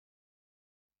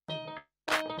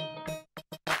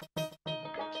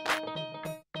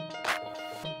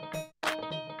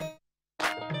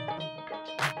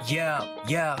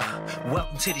Yeah.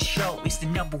 Welcome to the show. It's the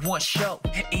 #1 show.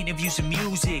 Interviews and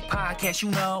music, podcast,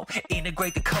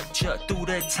 integrate the culture through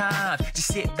the times.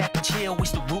 Just sit back and chill.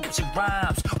 It's the roots and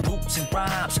rhymes. Roots and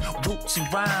rhymes. Roots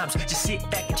and rhymes. Just sit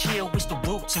back and chill. It's the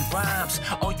roots and rhymes.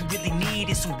 All you really need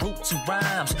is some roots and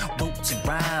rhymes. Roots and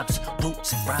rhymes.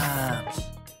 Roots and rhymes.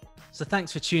 So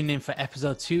thanks for tuning in for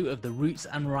episode 2 of the Roots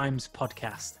and Rhymes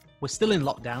podcast. We're still in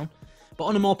lockdown, but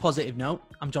on a more positive note,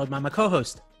 I'm joined by my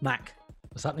co-host, Mac.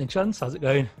 What's happening, Chance? How's it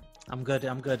going? I'm good.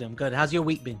 How's your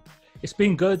week been? It's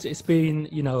been good. It's been,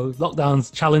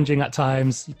 lockdown's challenging at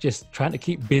times, just trying to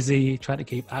keep busy, trying to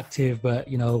keep active, but,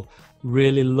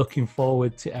 really looking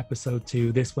forward to episode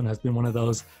 2. This one has been one of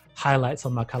those highlights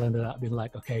on my calendar that I've been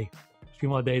like, okay, a few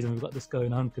more days and we've got this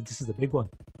going on because this is a big one.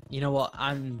 You know what?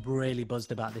 I'm really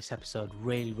buzzed about this episode.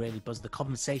 Really, really buzzed. The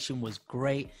conversation was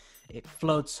great. It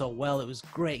flowed so well. It was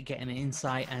great getting an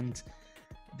insight. And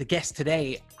the guest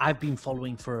today, I've been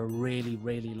following for a really,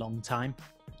 really long time.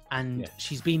 And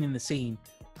she's been in the scene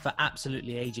for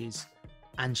absolutely ages.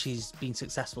 And she's been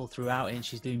successful throughout it. And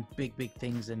she's doing big, big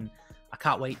things. And I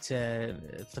can't wait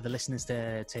for the listeners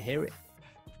to hear it.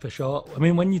 For sure. I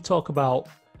mean, when you talk about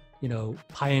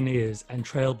pioneers and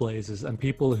trailblazers and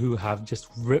people who have just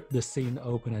ripped the scene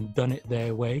open and done it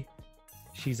their way,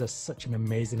 she's such an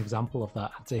amazing example of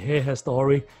that. To hear her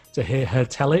story, to hear her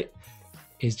tell it,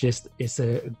 it's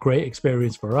a great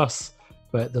experience for us,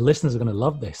 but the listeners are going to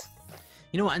love this.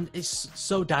 You know what? And it's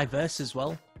so diverse as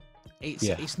well.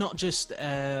 It's not just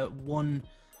one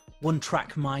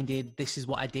track minded. This is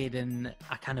what I did, and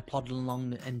I kind of plodded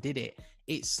along and did it.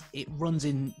 It runs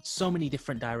in so many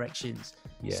different directions.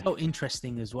 Yeah. So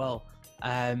interesting as well.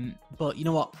 But you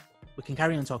know what? We can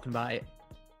carry on talking about it.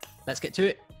 Let's get to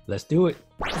it. Let's do it.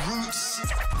 Roots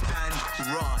and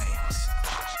Rhymes.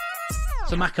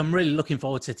 So Mac, I'm really looking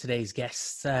forward to today's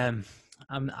guest.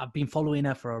 I've been following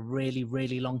her for a really,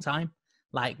 really long time.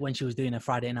 Like when she was doing her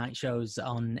Friday night shows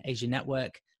on Asian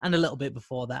Network and a little bit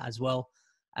before that as well.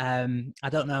 I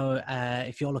don't know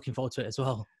if you're looking forward to it as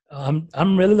well.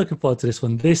 I'm really looking forward to this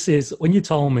one. This is, when you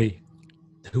told me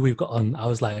who we've got on, I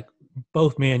was like,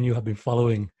 both me and you have been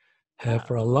following her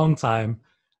for a long time.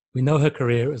 We know her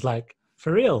career. It was like,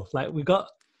 for real, like we got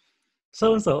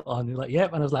so-and-so on. You're like,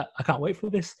 yep. And I was like, I can't wait for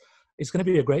this. It's going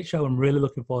to be a great show. I'm really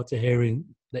looking forward to hearing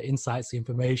the insights, the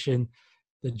information,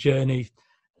 the journey,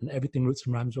 and everything Roots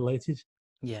and Rhymes related.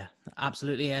 Yeah,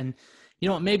 absolutely. And you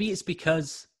know what? Maybe it's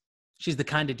because she's the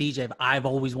kind of DJ that I've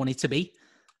always wanted to be.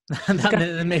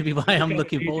 That may be why I'm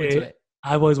looking forward to it.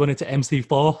 I've always wanted to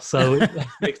MC4, so it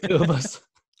makes 2 of us.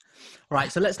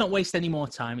 Right, so let's not waste any more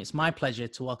time. It's my pleasure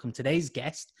to welcome today's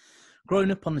guest.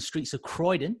 Growing up on the streets of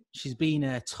Croydon, she's been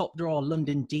a top draw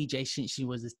London DJ since she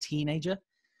was a teenager.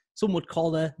 Some would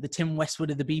call her the Tim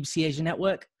Westwood of the BBC Asian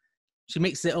Network. She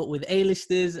mixes it up with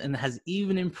A-listers and has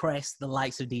even impressed the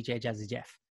likes of DJ Jazzy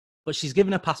Jeff. But she's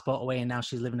given her passport away and now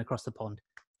she's living across the pond.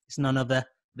 It's none other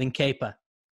than Kayper.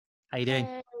 How you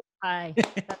doing? Hi.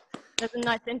 That's a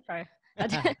nice intro.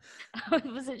 I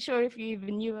wasn't sure if you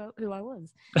even knew who I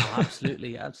was. Oh,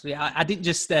 absolutely. I didn't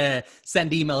just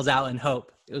send emails out and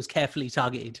hope. It was carefully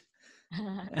targeted.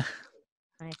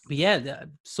 Nice. But yeah,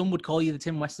 some would call you the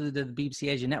Tim Westwood of the BBC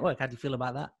Asian Network. How do you feel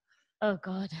about that? Oh,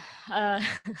 God. I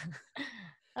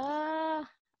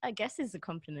guess it's a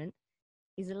compliment.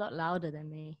 He's a lot louder than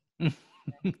me.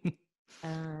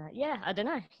 I don't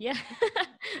know. Yeah,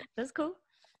 that's cool.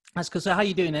 That's cool. So how are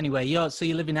you doing anyway? You're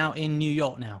living out in New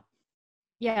York now?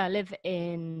 Yeah, I live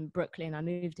in Brooklyn. I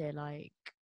moved here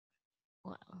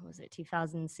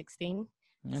 2016.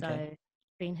 Okay. So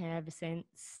been here ever since.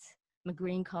 I'm a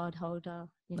green card holder.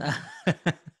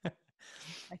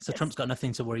 So Trump's got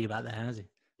nothing to worry about there, has he?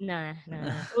 No.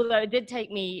 Although it did take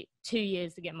me 2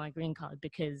 years to get my green card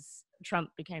because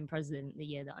Trump became president the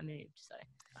year that I moved. So.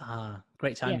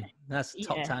 Great timing. Yeah. That's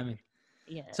top timing.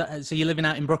 Yeah. So you're living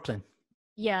out in Brooklyn?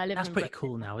 Yeah, I live. That's in pretty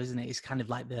Brooklyn. cool now, isn't it? It's kind of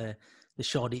like the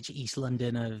Shoreditch, East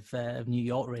London of New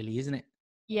York, really, isn't it?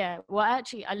 Yeah. Well,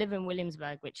 actually, I live in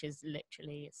Williamsburg, which is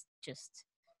literally it's just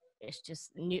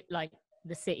new. Like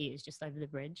the city is just over the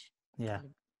bridge. Yeah.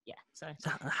 Yeah. So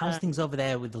how's things over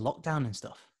there with the lockdown and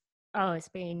stuff? Oh, it's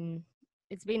been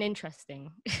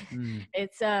interesting.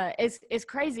 It's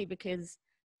crazy because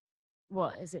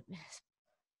what is it? It's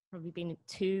probably been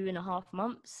 2.5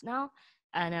 months now.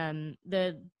 And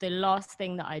the last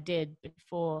thing that I did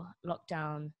before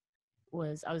lockdown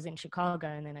was I was in Chicago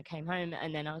and then I came home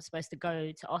and then I was supposed to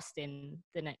go to Austin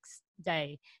the next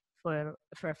day for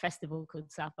a festival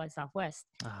called South by Southwest.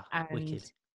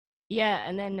 Wicked. Yeah,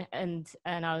 and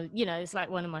I, it's like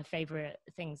one of my favorite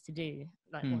things to do,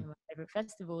 like one of my favorite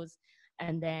festivals.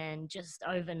 and then just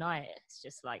overnight, it's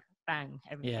just like bang,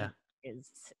 everything is.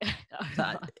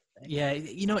 Yeah,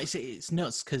 you know, it's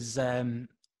nuts because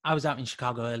I was out in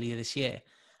Chicago earlier this year,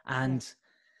 and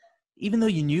even though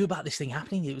you knew about this thing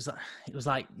happening, it was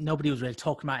like nobody was really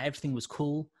talking about it. Everything was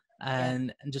cool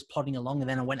and just plodding along. And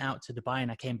then I went out to Dubai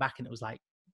and I came back and it was like,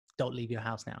 don't leave your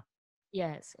house now.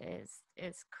 Yes,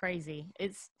 it's crazy.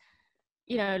 It's,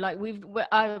 you know, like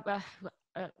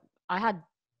I had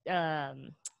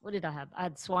what did I have? I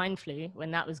had swine flu when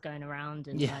that was going around,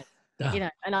 and like, you know,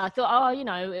 and I thought, oh, you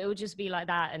know, it would just be like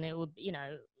that, and it would, you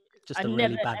know, just a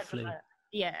really bad flu.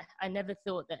 Yeah, I never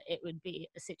thought that it would be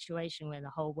a situation where the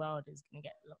whole world is going to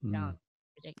get locked down.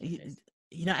 Ridiculous.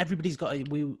 You know, everybody's got,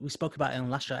 we spoke about it on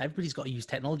last show, everybody's got to use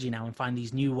technology now and find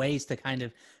these new ways to kind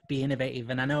of be innovative.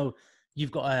 And I know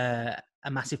you've got a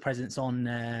massive presence on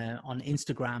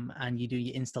Instagram, and you do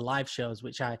your Insta live shows,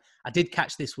 which I did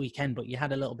catch this weekend, but you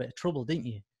had a little bit of trouble, didn't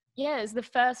you? Yeah, it was the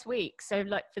first week. So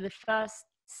like for the first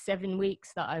 7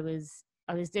 weeks that I was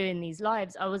doing these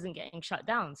lives, I wasn't getting shut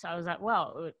down. So I was like,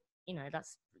 well, you know,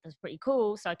 that's pretty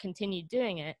cool. So I continued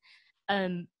doing it.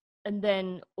 And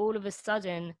then all of a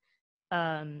sudden,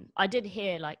 I did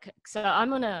hear like, so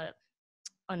I'm on a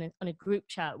group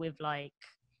chat with like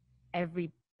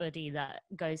everybody that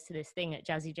goes to this thing at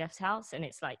Jazzy Jeff's house, and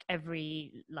it's like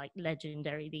every like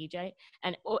legendary DJ,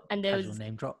 and there was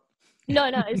name drop. No,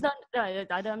 it's not. No,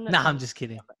 I don't know. No, I'm just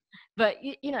kidding. But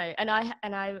you know, and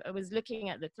I was looking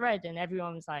at the thread, and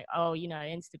everyone was like, "Oh, you know,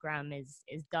 Instagram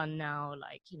is done now."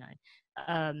 Like, you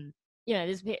know,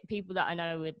 there's people that I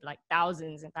know with like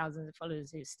thousands and thousands of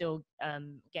followers who's still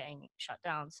getting shut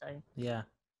down. So yeah,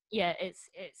 it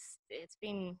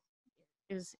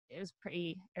was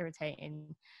pretty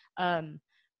irritating.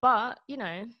 But you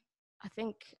know, I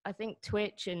think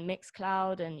Twitch and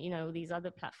Mixcloud and, you know, these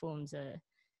other platforms are.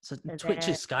 So Twitch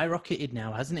has skyrocketed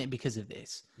now, hasn't it, because of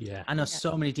this? Yeah. I know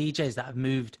so many DJs that have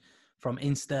moved from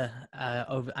Insta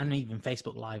over, and even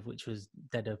Facebook Live, which was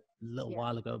dead a little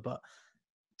while ago, but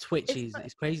Twitch is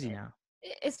crazy now.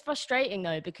 It's frustrating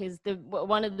though, because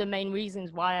one of the main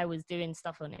reasons why I was doing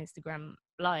stuff on Instagram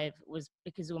Live was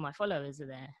because all my followers are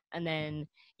there. And then,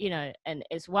 you know, and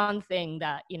it's one thing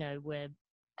that, you know, we're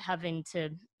having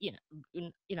to, you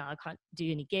know, I can't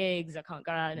do any gigs, I can't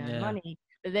go out and earn money.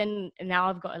 But then now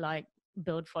I've got to like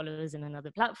build followers in another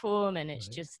platform, and it's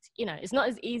just, you know, it's not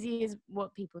as easy as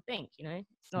what people think, you know.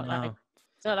 It's not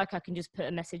like I can just put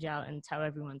a message out and tell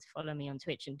everyone to follow me on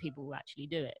Twitch and people will actually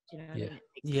do it, you know.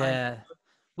 Yeah.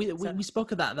 We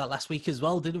spoke of that last week as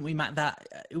well, didn't we, Matt? That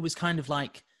it was kind of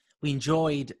like we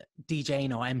enjoyed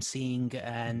DJing or emceeing,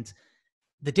 and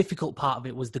the difficult part of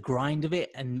it was the grind of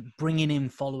it and bringing in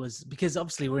followers, because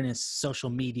obviously we're in a social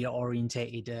media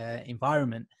orientated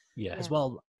environment as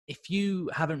well. If you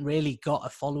haven't really got a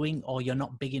following, or you're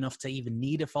not big enough to even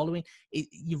need a following,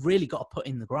 you've really got to put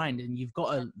in the grind, and you've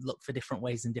got to look for different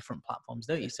ways and different platforms,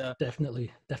 don't you? So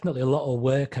definitely a lot of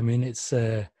work. I mean, it's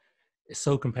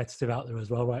so competitive out there as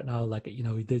well right now. Like, you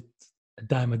know, we did a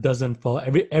dime a dozen for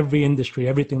every industry,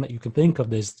 everything that you can think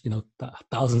of. There's, you know,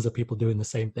 thousands of people doing the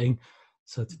same thing.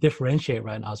 So to differentiate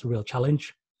right now is a real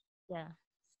challenge. Yeah,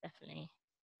 definitely.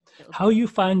 How are you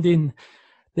finding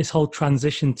this whole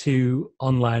transition to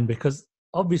online? Because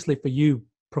obviously for you,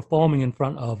 performing in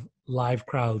front of live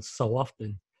crowds so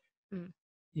often,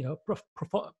 you know,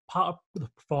 part of the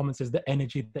performance is the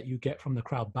energy that you get from the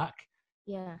crowd back.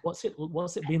 Yeah. What's it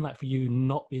been like for you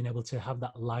not being able to have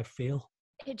that live feel?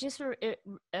 It just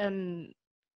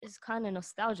it's kind of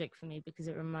nostalgic for me, because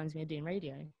it reminds me of doing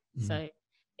radio. So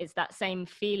it's that same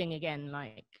feeling again,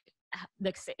 like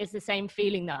it's the same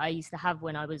feeling that I used to have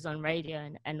when I was on radio,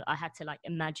 and I had to like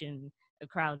imagine a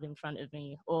crowd in front of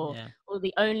me, or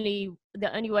the only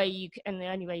way you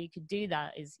could do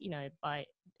that is, you know, by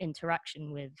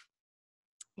interaction with,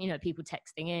 you know, people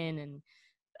texting in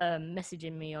and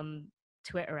messaging me on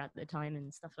Twitter at the time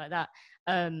and stuff like that.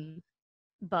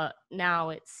 But now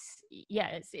I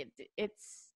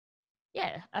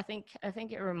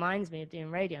think it reminds me of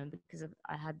doing radio, and because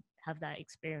I have that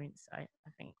experience, I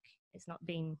think it's not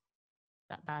been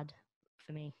that bad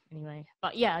for me anyway.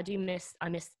 But yeah, I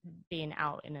miss being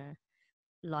out in a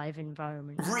live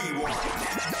environment. Rewind.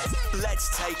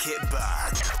 Let's take it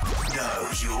back. Know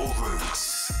your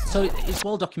roots. So it's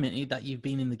well documented that you've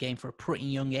been in the game for a pretty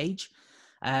young age.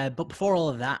 But before all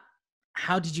of that,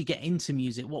 how did you get into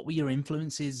music? What were your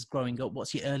influences growing up?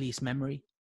 What's your earliest memory?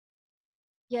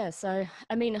 Yeah, so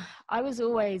I mean, I was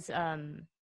always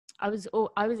I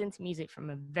was into music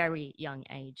from a very young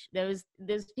age. There's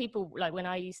people, like when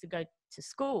I used to go to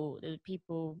school, there were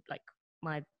people like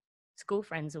my school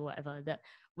friends or whatever that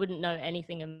wouldn't know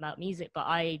anything about music, but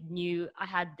I knew I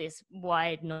had this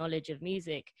wide knowledge of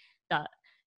music that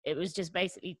it was just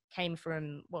basically came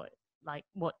from like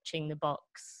watching the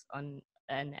box on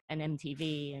an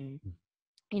MTV and,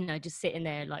 you know, just sitting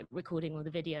there like recording all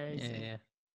the videos.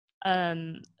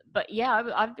 But yeah,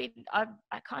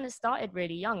 I kind of started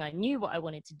really young. I knew what I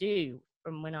wanted to do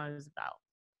from when I was about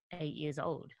 8 years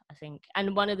old, I think.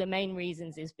 And one of the main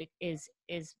reasons is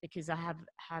because I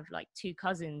have like two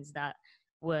cousins that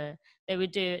they were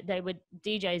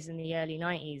DJs in the early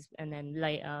 90s, and then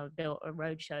later built a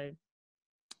roadshow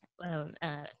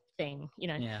thing, you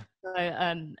know.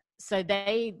 So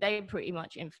they pretty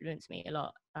much influenced me a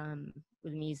lot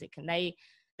with music, and they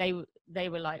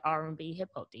were like R&B hip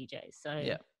hop DJs.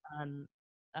 So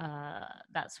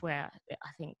that's where I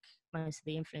think most of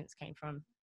the influence came from.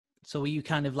 So were you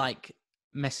kind of like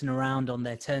messing around on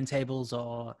their turntables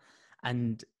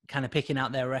and kind of picking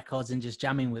out their records and just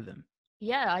jamming with them?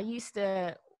 Yeah, I used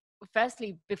to,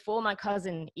 firstly, before my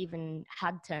cousin even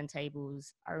had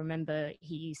turntables, I remember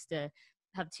he used to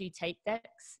have two tape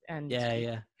decks, and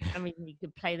I mean, we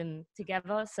could play them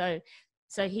together. So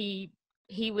he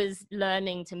was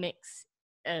learning to mix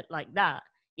like that,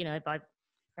 you know, by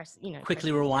press, you know,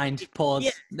 quickly rewind, pause,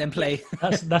 then play.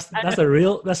 That's a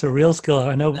real skill.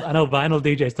 I know vinyl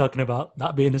DJs talking about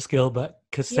that being a skill, but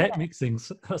cassette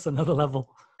mixing's that's another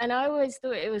level. And I always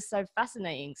thought it was so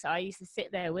fascinating. So I used to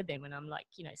sit there with him when I'm like,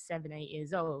 you know, 7, 8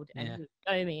 years old, and he would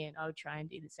show me, and I would try and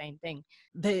do the same thing.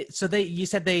 You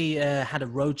said they had a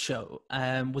road show.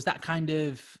 Was that kind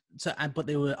of but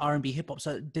they were R&B hip hop.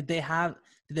 So did they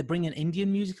bring an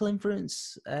Indian musical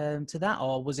influence to that,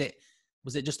 or was it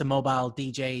just a mobile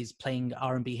DJs playing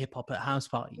R&B hip hop at house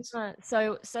parties?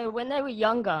 So when they were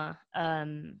younger,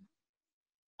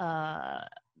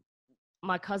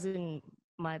 my cousin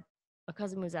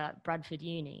was at Bradford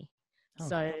Uni,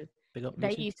 so big up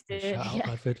they used to. Shout out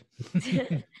Bradford.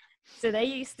 So they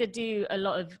used to do a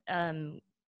lot of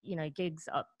you know, gigs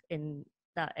up in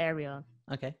that area.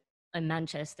 Okay. In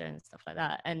Manchester and stuff like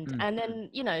that, and then,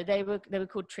 you know, they were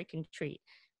called Trick and Treat,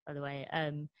 by the way.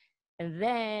 And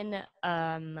then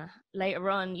later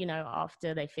on, you know,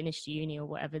 after they finished uni or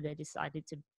whatever, they decided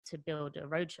to build a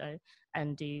roadshow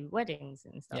and do weddings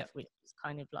and stuff, which was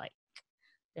kind of like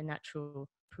the natural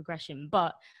progression.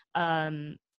 But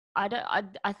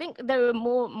I think they were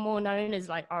more known as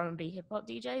like R&B hip hop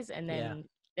DJs, and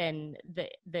then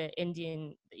the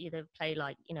Indian either play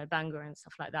like, you know, Bhangra and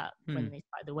stuff like that when they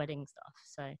started the wedding stuff.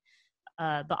 So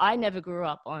but I never grew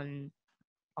up on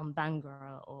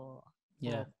Bhangra or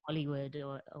Bollywood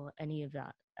or any of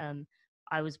that.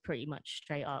 I was pretty much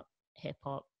straight up hip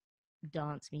hop,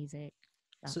 dance music.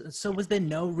 So was there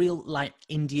no real like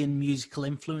Indian musical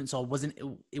influence, or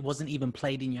it wasn't even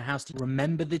played in your house? Do you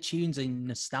remember the tunes and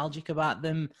nostalgic about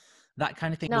them, that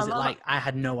kind of thing? No, was it like I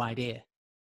had no idea?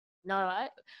 No,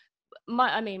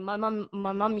 my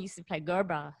mum used to play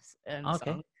Garba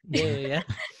songs. Yeah.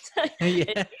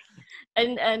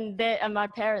 And my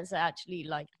parents are actually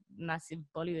like massive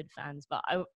Bollywood fans, but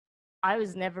I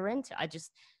was never into it.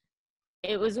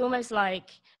 It was almost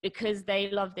like, because they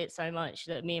loved it so much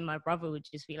that me and my brother would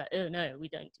just be like, oh no, we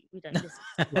don't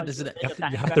listen to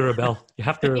you have to rebel.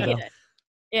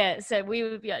 Yeah, so we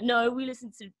would be like, no, we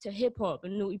listen to hip hop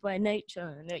and Naughty by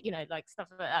Nature and, you know, like stuff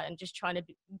like that, and just trying to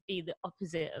be the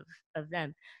opposite of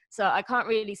them. So I can't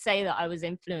really say that I was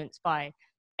influenced by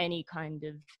any kind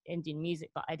of Indian music,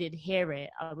 but I did hear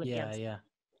it. I wouldn't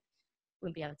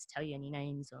be able to tell you any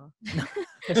names or.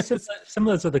 It's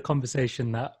similar to the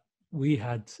conversation that we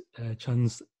had,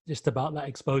 Chuns, just about that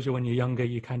exposure. When you're younger,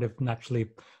 you kind of naturally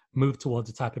move towards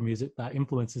a type of music that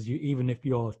influences you, even if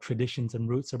your traditions and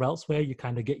roots are elsewhere. You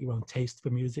kind of get your own taste for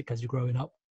music as you're growing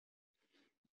up.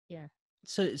 Yeah.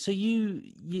 So you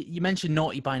mentioned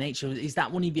Naughty by Nature. Is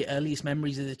that one of your earliest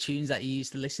memories of the tunes that you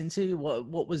used to listen to?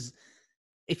 What was,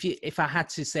 if I had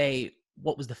to say,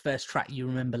 what was the first track you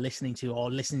remember listening to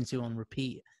or listening to on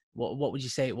repeat? What would you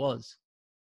say it was?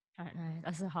 I don't know.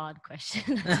 That's a hard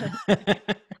question.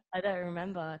 I don't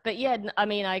remember. But yeah, I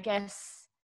mean, I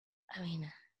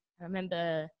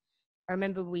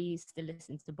remember we used to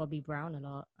listen to Bobby Brown a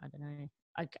lot. I don't know.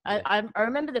 I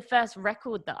remember the first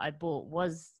record that I bought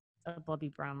was a Bobby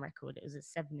Brown record. It was a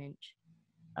 7-inch.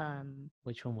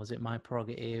 Which one was it? My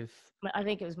Prerogative? I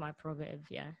think it was My Prerogative,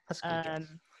 yeah. That's good.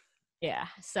 Yeah,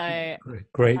 so...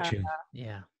 Great tune.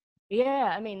 Yeah.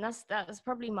 Yeah, I mean, that's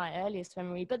probably my earliest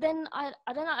memory. But then I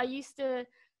don't know, I used to,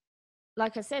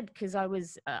 like I said, because I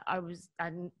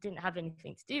didn't have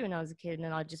anything to do when I was a kid,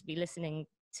 and I'd just be listening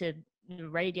to the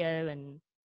radio and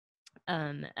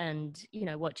and you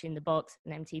know, watching the box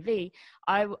and MTV,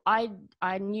 I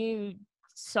knew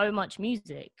so much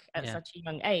music at such a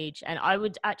young age, and I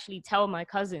would actually tell my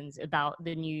cousins about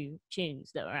the new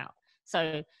tunes that were out.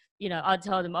 So, you know, I'd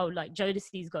tell them, oh, like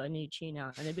Jodeci's got a new tune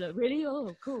out, and they'd be like, really?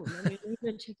 Oh, cool. Let me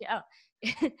go check it out.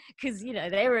 Because, you know,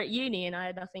 they were at uni and I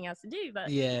had nothing else to do, but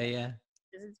yeah,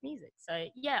 this is music. So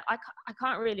yeah, I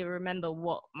can't really remember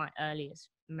what my earliest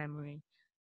memory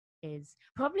is.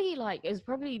 Probably like, it was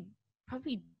probably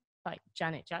like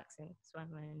Janet Jackson. So I'm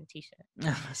wearing a t-shirt.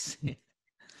 No,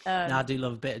 I do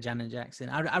love a bit of Janet Jackson.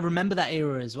 I remember that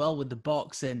era as well, with the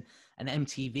box and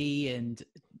MTV, and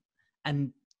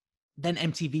then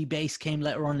MTV Base came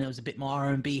later on, and it was a bit more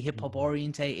R&B, hip hop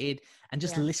orientated, and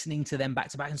just listening to them back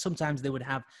to back. And sometimes they would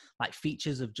have like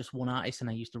features of just one artist, and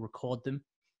I used to record them,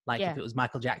 like if it was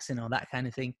Michael Jackson or that kind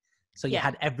of thing. So you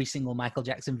had every single Michael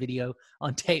Jackson video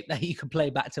on tape that you could play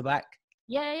back to back.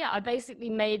 Yeah. I basically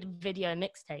made video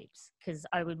mixtapes because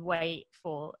I would wait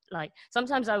for, like,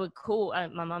 sometimes I would call,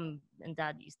 my mum and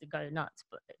dad used to go nuts,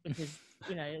 but because,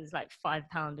 you know, it was like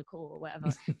 £5 a call or whatever.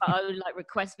 But I would like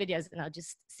request videos and I'd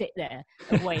just sit there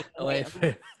and wait.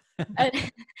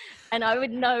 And I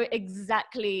would know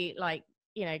exactly, like,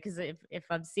 you know, because if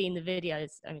I've seen the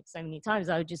videos so many times,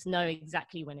 I would just know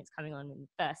exactly when it's coming on in the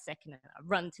first second, and I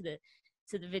run to the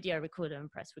video recorder and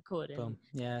press record. And boom.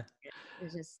 Yeah, it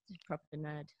was just proper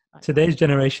nerd. Like, today's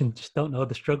generation just don't know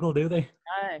the struggle, do they?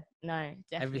 No,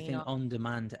 definitely everything not.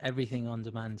 Everything on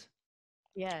demand.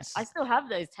 Yeah, I still have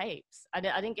those tapes. I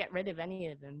didn't get rid of any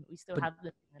of them. We still have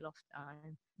them in the loft.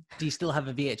 Do you still have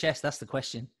a VHS? That's the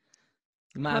question.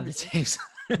 You might have the tapes.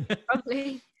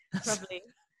 Probably.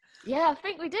 Yeah, I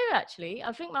think we do actually.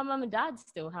 I think my mum and dad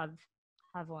still have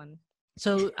one.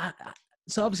 So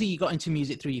obviously you got into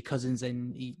music through your cousins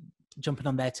and jumping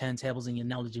on their turntables and your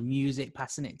knowledge of music,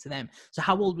 passing it to them. So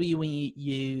how old were you when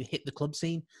you hit the club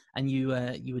scene and you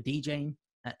were DJing?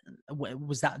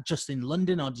 Was that just in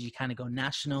London, or did you kind of go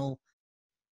national?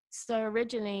 So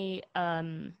originally,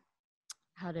 how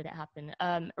did it happen?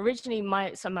 Originally,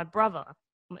 my brother,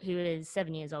 who is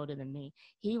 7 years older than me,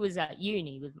 he was at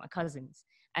uni with my cousins,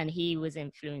 and he was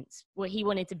influenced. Well, he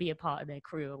wanted to be a part of their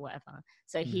crew or whatever.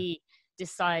 So he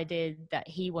decided that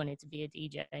he wanted to be a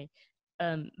DJ.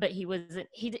 But he wasn't.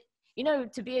 You know,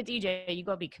 to be a DJ, you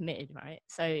got to be committed, right?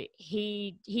 So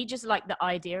he just liked the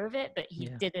idea of it, but he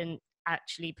didn't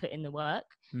actually put in the work.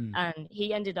 And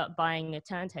he ended up buying a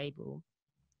turntable,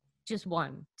 just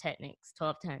one, Technics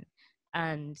 1210,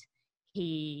 and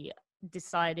he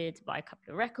decided to buy a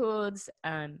couple of records,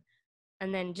 and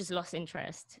then just lost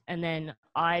interest. And then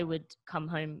I would come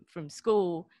home from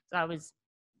school. So I was,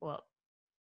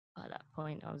 at that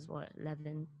point I was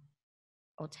 11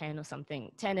 or 10 or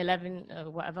something, 10, 11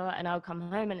 or whatever. And I would come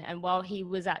home, and while he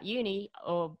was at uni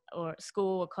or at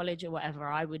school or college or whatever,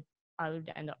 I would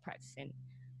end up practicing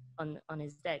on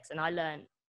his decks. And I learned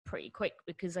pretty quick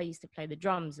because I used to play the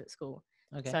drums at school.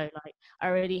 Okay. So like I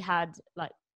already had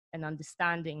like an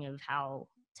understanding of how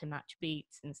to match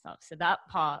beats and stuff. So that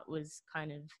part was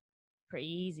kind of pretty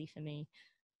easy for me.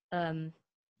 And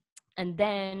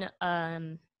then,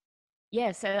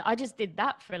 so I just did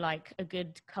that for like a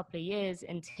good couple of years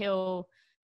until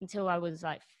I was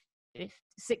like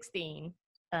 16,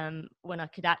 when I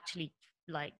could actually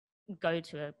like go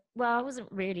to I wasn't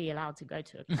really allowed to go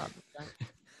to a club,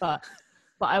 but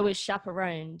I was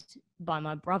chaperoned by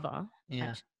my brother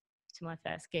to my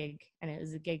first gig, and it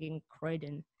was a gig in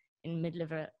Croydon in the middle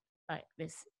of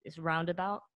this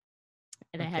roundabout,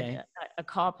 and they had a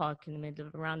car park in the middle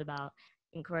of a roundabout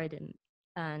in Croydon,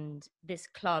 and this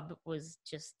club was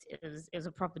just it was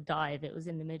a proper dive. It was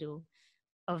in the middle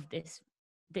of this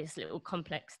little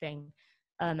complex thing,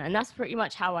 and that's pretty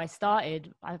much how I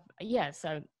started.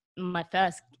 So my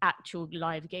first actual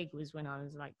live gig was when I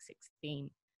was like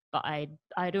 16, but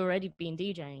I'd already been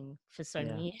DJing for so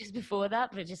many years before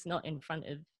that, but just not in front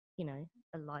of, you know,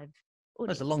 a live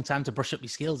audience. That's a long time to brush up your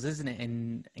skills, isn't it,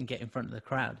 and get in front of the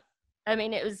crowd? I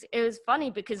mean, it was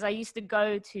funny because I used to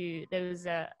go to, there was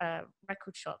a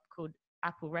record shop called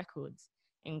Apple Records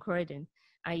in Croydon.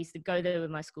 I used to go there with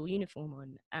my school uniform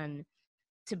on, and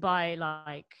to buy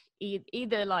like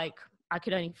either like I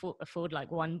could only afford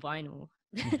like one vinyl.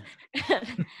 Either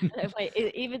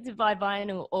to buy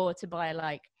vinyl or to buy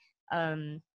like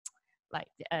DMC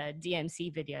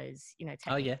videos, you know.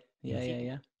 Yeah.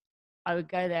 I would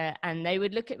go there and they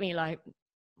would look at me like,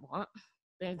 what?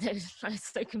 They're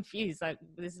so confused. Like,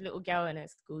 this little girl in a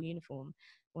school uniform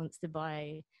wants to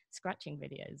buy scratching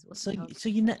videos. So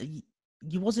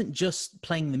you wasn't just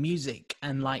playing the music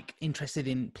and like interested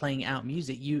in playing out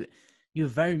music. You're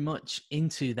very much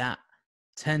into that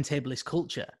turntablist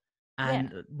culture.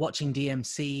 and watching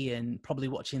DMC and probably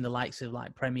watching the likes of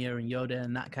like Premier and Yoda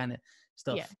and that kind of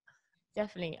stuff. Yeah,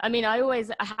 definitely. I mean,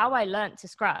 how I learned to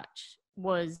scratch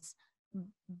was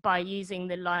by using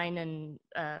the line and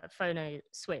phono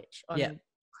switch on a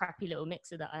crappy little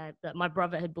mixer that my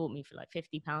brother had bought me for like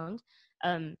 £50.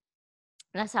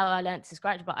 That's how I learned to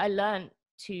scratch. But I learned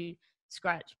to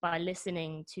scratch by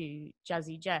listening to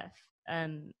Jazzy Jeff.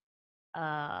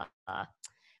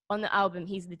 On the album,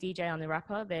 he's the DJ, I'm the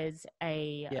rapper. There's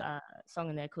a song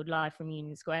in there called Live from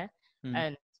Union Square.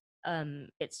 And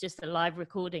it's just a live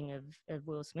recording of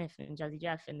Will Smith and Jazzy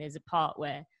Jeff. And there's a part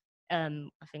where I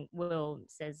think Will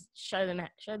says, show them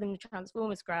the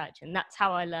Transformer scratch. And that's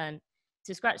how I learned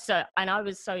to scratch. So, and I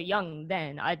was so young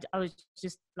then, I was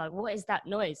just like, what is that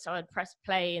noise? So I'd press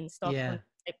play and stop and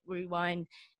rewind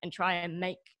and try and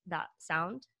make that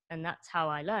sound. And that's how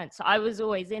I learned. So I was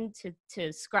always into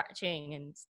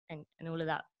scratching and all of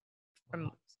that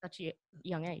from such a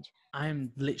young age.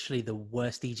 I'm literally the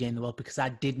worst DJ in the world because I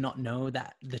did not know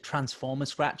that the Transformer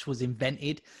scratch was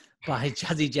invented by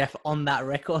Jazzy Jeff on that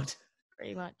record.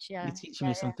 Pretty much, yeah. You're teaching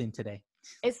me something today.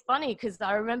 It's funny because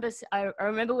I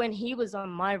remember when he was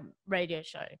on my radio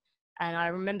show, and I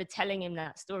remember telling him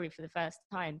that story for the first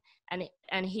time,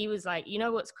 and he was like, you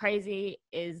know what's crazy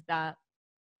is that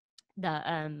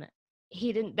they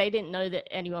didn't know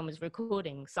that anyone was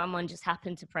recording. Someone just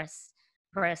happened to press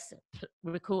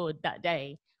record that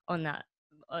day on that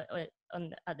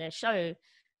at their show,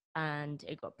 and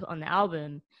it got put on the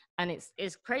album. And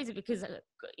it's crazy because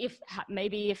if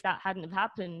that hadn't have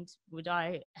happened, would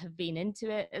I have been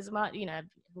into it as much? You know,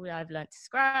 would I have learned to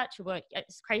scratch?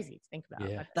 It's crazy to think about.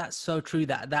 Yeah, that's so true.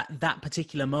 That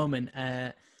particular moment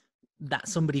that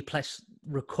somebody pressed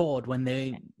record when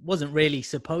they wasn't really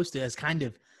supposed to, it's kind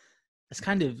of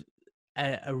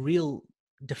a real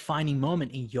defining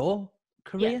moment in your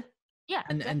career. Yeah.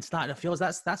 And starting off yours.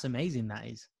 That's amazing. That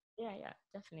is. Yeah,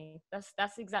 definitely.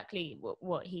 That's exactly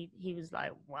what he was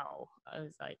like. Wow. I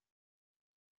was like,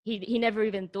 he never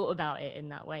even thought about it in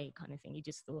that way, kind of thing. He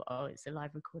just thought, oh, it's a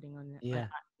live recording on an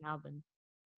album.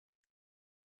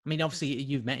 I mean, obviously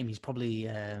you've met him. He's probably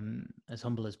as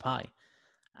humble as pie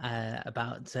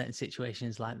about certain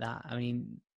situations like that. I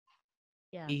mean,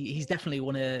 he's definitely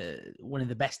one of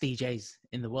the best DJs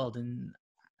in the world, and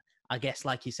I guess,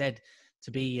 like you said, to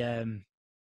be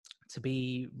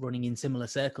running in similar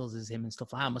circles as him and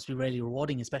stuff like that must be really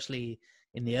rewarding, especially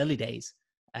in the early days.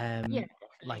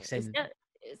 Like saying,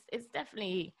 it's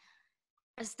definitely.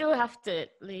 I still have to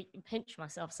pinch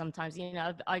myself sometimes. You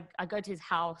know, I go to his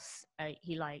house.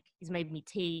 He's made me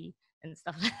tea and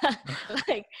stuff like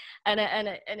that.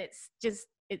 and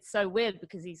it's so weird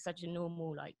because he's such a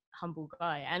normal, humble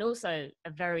guy, and also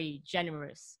a very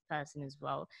generous person as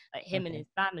well. Like him and his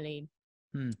family,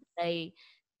 they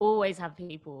always have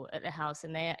people at the house,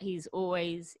 and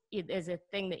there's a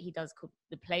thing that he does called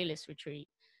the playlist retreat,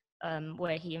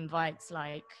 where he invites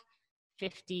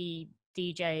 50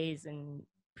 DJs and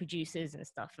producers and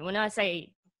stuff. And when I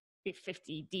say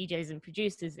 50 DJs and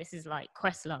producers, this is like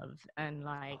Questlove and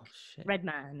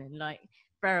Redman and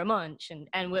Pharoah Monch,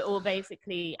 and we're all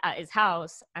basically at his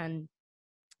house, and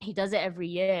he does it every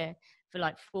year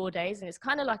for 4 days, and it's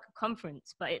kind of like a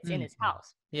conference, but it's in his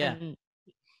house. And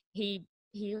he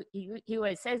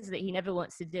always says that he never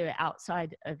wants to do it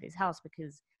outside of his house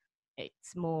because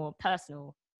it's more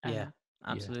personal.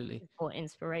 Absolutely. More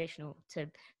inspirational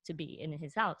to be in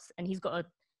his house. And he's got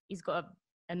an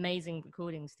amazing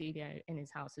recording studio in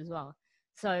his house as well.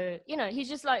 So, you know, he's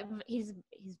just he's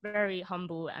very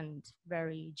humble and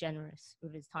very generous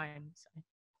with his time.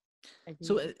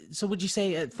 So would you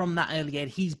say from that early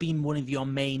age, he's been one of your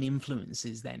main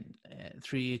influences then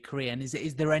through your career? And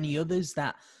is there any others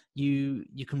that you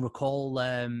can recall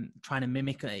trying to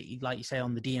mimic, like you say,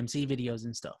 on the DMC videos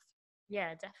and stuff?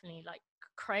 Yeah, definitely.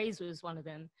 Craze was one of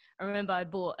them. I remember I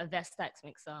bought a Vestax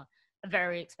mixer, a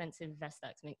very expensive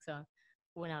Vestax mixer,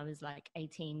 when I was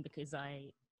 18 because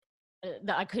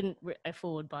that I couldn't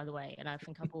afford, by the way, and I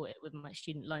think I bought it with my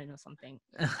student loan or something.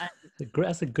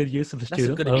 That's a good use of the student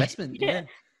loan. That's a good investment.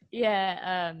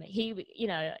 Yeah. He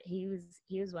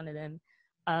was one of them.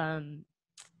 I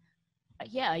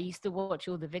used to watch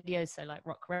all the videos, so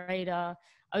Rock Radar.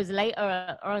 I was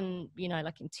later on,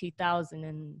 in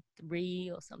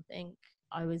 2003 or something,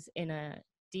 I was in a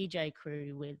DJ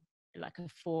crew with a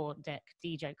 4-deck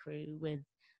DJ crew with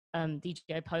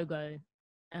DJ Pogo,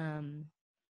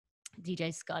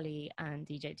 DJ Scully, and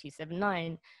DJ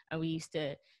 279, and we used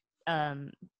to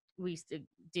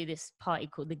do this party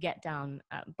called the Get Down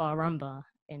at Bar Rumba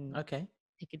in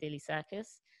Piccadilly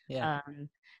Circus.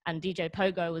 And DJ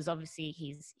Pogo was obviously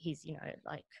he's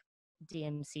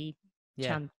DMC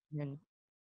champion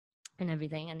and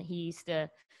everything. And he used to,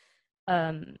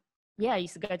 I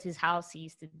used to go to his house. He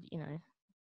used to,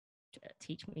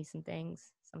 teach me some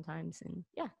things sometimes. And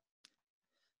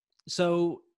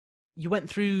So you went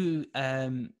through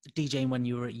DJing when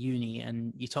you were at uni,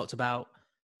 and you talked about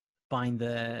buying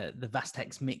the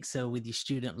Vastex mixer with your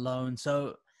student loan.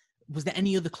 So was there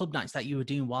any other club nights that you were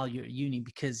doing while you were at uni?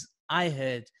 Because I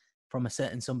heard from a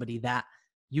certain somebody that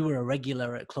you were a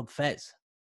regular at Club Fez.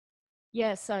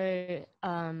 Yeah, so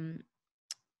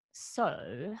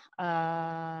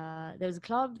there's a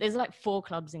club. There's like 4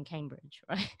 clubs in Cambridge,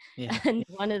 right? Yeah. And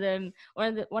one of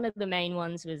the main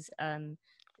ones was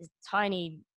this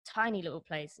tiny little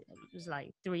place. It was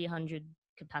like 300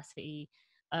 capacity,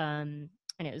 and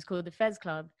it was called the Fez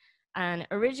Club. And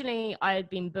originally, I had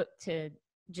been booked to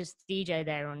just DJ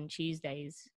there on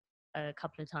Tuesdays a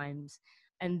couple of times,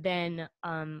 and then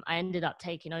I ended up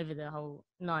taking over the whole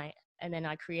night, and then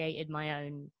I created my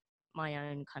own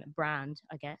kind of brand,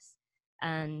 I guess,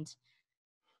 and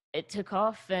it took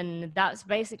off. And that's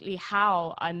basically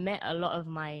how I met a lot of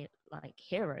my like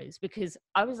heroes, because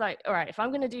I was like, all right, if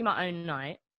I'm going to do my own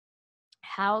night,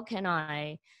 how can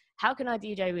I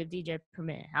DJ with DJ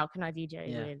Premier? How can I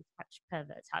DJ with Cash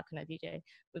Perverts? How can I DJ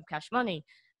with Cash Money?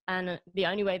 And the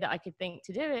only way that I could think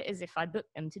to do it is if I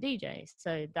booked them to DJ.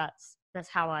 So that's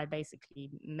how I basically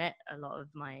met a lot of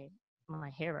my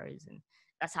heroes, and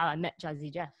that's how I met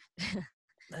Jazzy Jeff.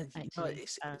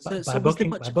 By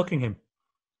booking him.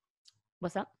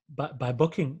 What's that? By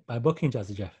booking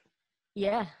Jazzy Jeff.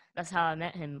 Yeah, that's how I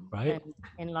met him. Right.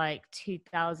 In like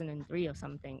 2003 or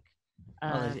something.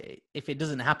 Well, if it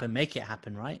doesn't happen, make it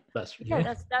happen, right? That's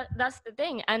the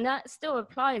thing, and that still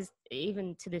applies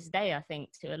even to this day. I think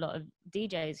to a lot of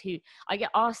DJs who I get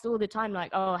asked all the time,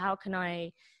 like, "Oh, how can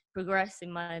I progress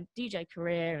in my DJ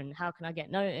career, and how can I get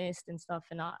noticed and stuff?"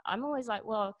 And I'm always like,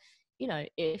 well,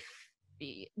 if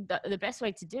the best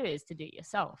way to do it is to do it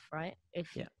yourself, right?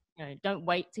 Don't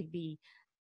wait to be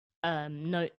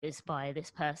noticed by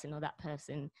this person or that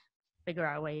person. Figure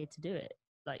out a way to do it,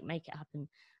 like make it happen.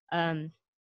 And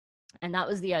that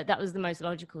was the most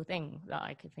logical thing that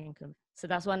I could think of. So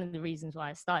that's one of the reasons why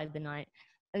I started the night.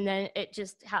 And then it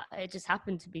just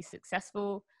happened to be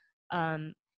successul.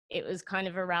 It was kind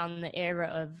of around the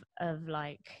era of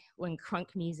like when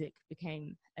crunk music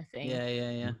became a thing.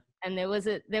 Yeah. And there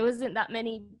wasn't that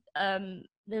many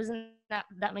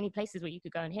places where you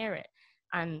could go and hear it.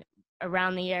 And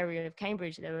around the area of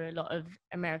Cambridge, there were a lot of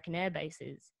American air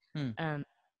bases.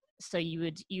 So you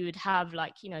would have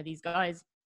like, these guys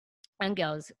and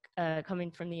girls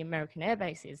coming from the American air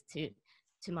bases to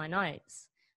my nights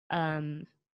to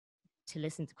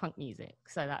listen to crunk music.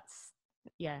 So that's,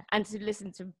 and to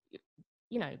listen to,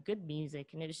 good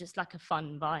music. And it was just like a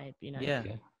fun vibe, Yeah.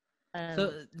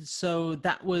 So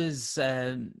that was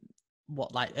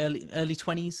what, like early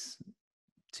 20s,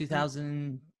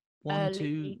 2001,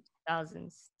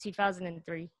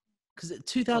 2003. Because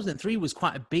 2003 was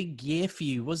quite a big year for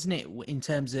you, wasn't it, in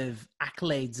terms of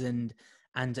accolades and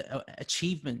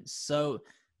achievements? So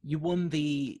you won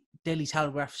the Daily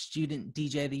Telegraph Student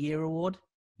DJ of the Year award.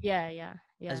 Yeah.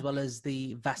 As well as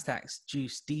the Vastax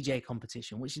Juice DJ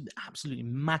competition, which is absolutely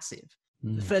massive.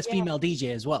 The first female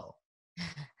DJ as well.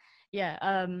 Yeah,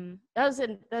 that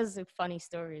was a funny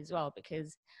story as well,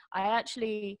 because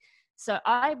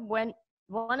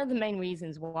one of the main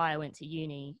reasons why I went to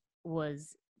uni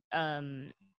was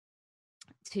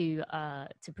to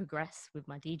progress with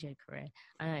my DJ career.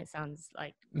 I know it sounds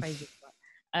like crazy,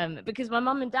 but, because my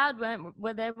mum and dad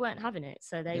weren't having it,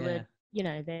 so they were,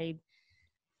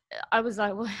 I was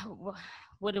like, well,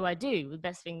 what do I do? The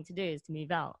best thing to do is to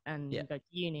move out and go to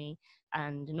uni,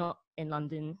 and not in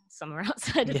London, somewhere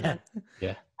outside of London.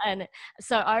 Yeah. And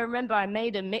so I remember I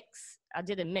did a mix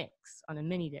on a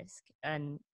mini disc,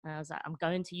 and I was like, I'm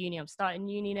going to uni. I'm starting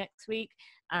uni next week.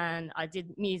 And I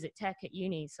did music tech at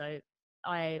uni. So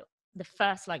the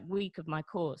first like week of my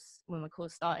course, when my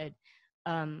course started,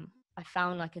 I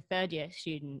found like a third year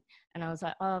student, and I was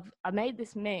like, oh, I made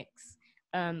this mix.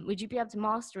 Would you be able to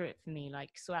master it for me? Like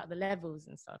sort out the levels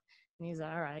and stuff. And he was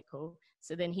like, all right, cool.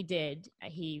 So then he did,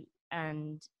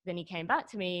 and then he came back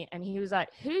to me and he was like,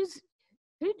 who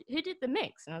did the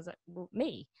mix? And I was like, well,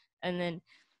 me. And then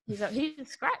he's like, who's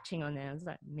scratching on there? I was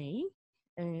like, me.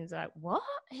 And he was like, what?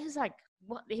 He was like,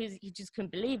 what? He just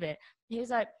couldn't believe it. He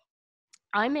was like,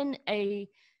 I'm in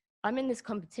this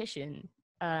competition,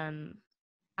 and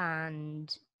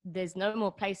there's no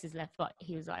more places left. But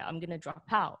he was like, I'm going to drop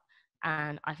out,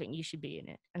 and I think you should be in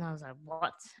it. And I was like,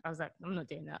 what? I was like, I'm not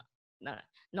doing that. No,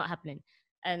 not happening.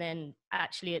 And then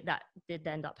actually that did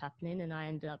end up happening, and I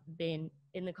ended up being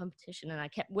in the competition, and I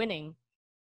kept winning.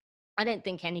 I didn't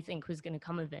think anything was going to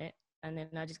come of it. And then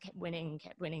I just kept winning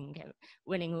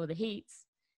all the heats.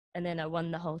 And then I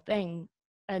won the whole thing.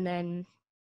 And then,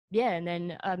 yeah, and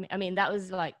then, I mean, that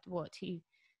was like, what,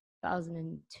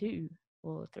 2002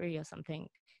 or 3 or something.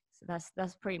 So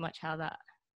that's pretty much how that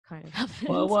kind of happened.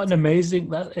 Well, what an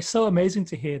amazing, it's so amazing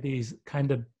to hear these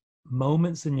kind of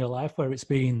moments in your life where it's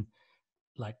been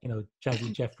like, you know,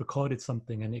 Jazzy Jeff recorded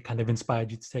something and it kind of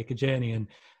inspired you to take a journey, and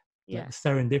like the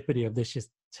serendipity of this just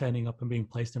turning up and being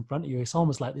placed in front of you. It's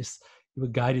almost like this, you were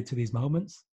guided to these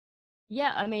moments.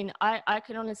 Yeah, I mean, I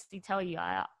can honestly tell you,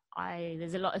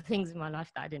 there's a lot of things in my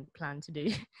life that I didn't plan to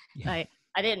do. Like,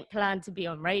 I didn't plan to be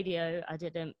on radio. I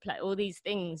didn't play. All these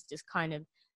things just kind of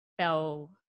fell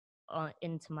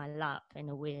into my lap in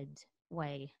a weird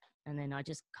way, and then I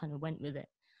just kind of went with it.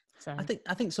 So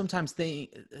I think sometimes the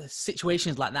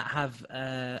situations like that have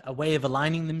a way of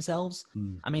aligning themselves.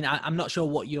 I mean, I'm not sure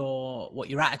what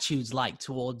your attitude's like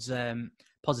towards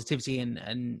positivity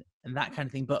and that kind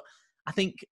of thing, but I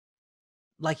think,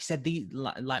 like you said,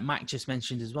 like Mike just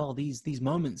mentioned as well, these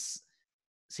moments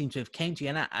seem to have came to you,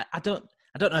 and I don't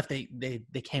know if they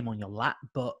came on your lap,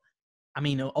 but I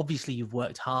mean, obviously you've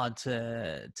worked hard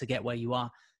to get where you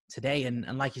are today,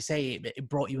 and like you say, it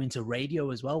brought you into radio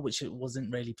as well, which it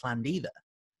wasn't really planned either.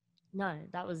 No,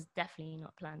 that was definitely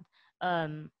not planned.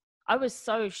 I was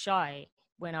so shy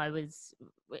when I was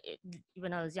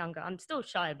younger. I'm still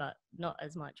shy, but not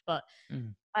as much. But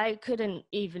I couldn't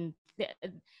even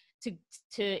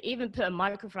to even put a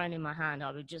microphone in my hand.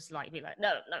 I would just like be like,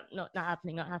 no, not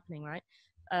happening, right?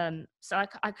 So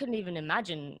I couldn't even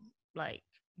imagine like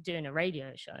doing a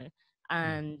radio show,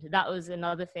 and that was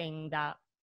another thing that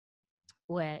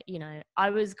where, you know, I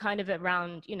was kind of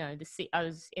around, you know, I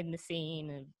was in the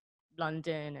scene of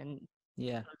London,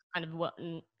 and kind of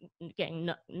getting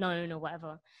known or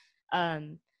whatever.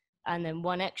 And then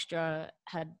One Extra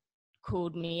had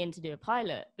called me in to do a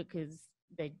pilot because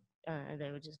they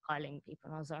were just piloting people,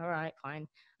 and I was like, all right, fine,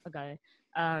 I'll go.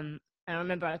 And I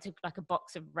remember I took like a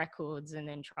box of records and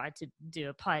then tried to do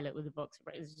a pilot with a box of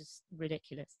records. It was just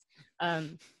ridiculous.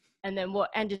 And then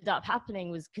what ended up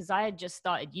happening was, because I had just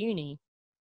started uni,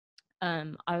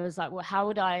 I was like, well, how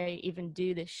would I even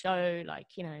do this show? Like,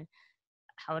 you know,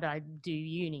 how would I do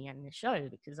uni and the show?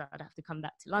 Because I'd have to come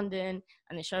back to London,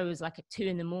 and the show was like at 2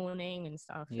 a.m. and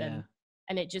stuff.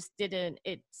 And it just didn't,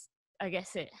 I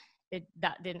guess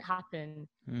that didn't happen.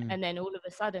 And then all of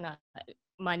a sudden,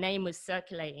 my name was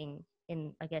circulating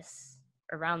in, I guess,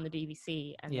 around the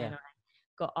BBC. And then I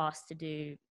got asked to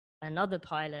do another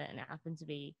pilot, and it happened to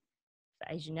be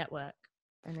for Asian Network.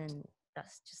 And then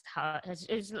that's just how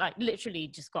it's like, literally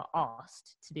just got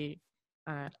asked to do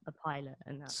a pilot.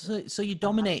 And so you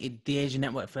dominated the Asian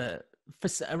Network for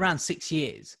around 6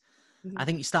 years. I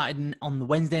think you started on the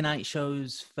Wednesday night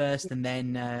shows first, and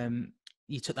then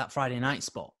you took that Friday night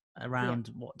spot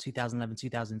around 2011,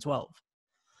 2012.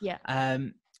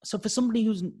 So for somebody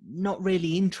who's not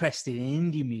really interested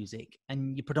in indie music,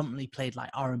 and you predominantly played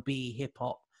like R&B, hip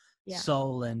hop,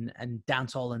 soul and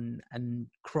dancehall and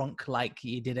crunk, like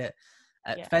you did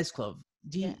at Fez Club,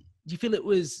 do you feel it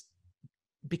was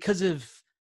because of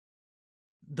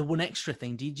the One Extra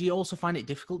thing? Did you also find it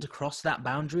difficult to cross that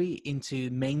boundary into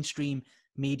mainstream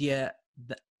media,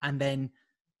 and then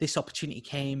this opportunity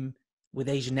came with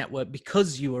Asian Network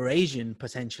because you were Asian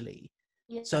potentially?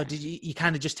 So did you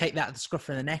kind of just take that at the scruff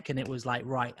of the neck, and it was like,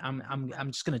 right, I'm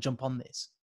just going to jump on this?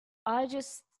 I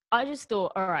just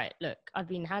thought, all right, look, I've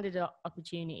been handed an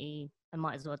opportunity, I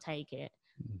might as well take it.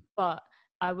 But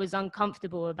I was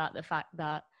uncomfortable about the fact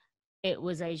that it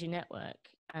was Asian Network,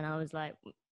 and I was like,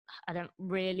 I don't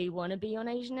really want to be on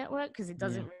Asian Network, because it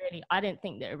doesn't really, I didn't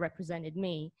think that it represented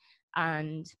me.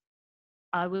 And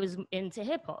I was into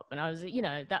hip hop, and I was, you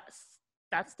know,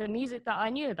 that's the music that I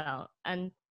knew about.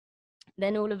 And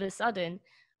then all of a sudden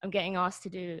I'm getting asked to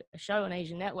do a show on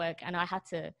Asian Network, and I had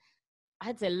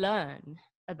to learn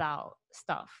about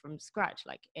stuff from scratch,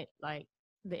 like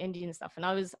the Indian stuff. And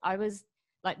I was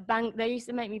like, they used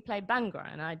to make me play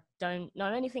Bhangra, and I don't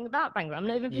know anything about Bhangra. I'm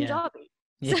not even Punjabi.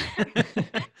 So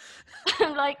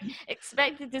I'm like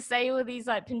expected to say all these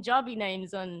like Punjabi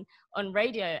names on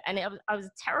radio, and I was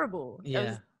terrible.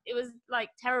 It was like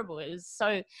terrible. It was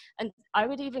so, and I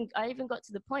even got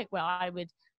to the point where I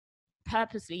would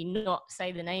purposely not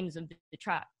say the names of the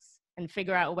tracks and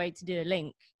figure out a way to do a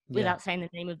link without saying the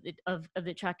name of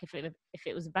the track if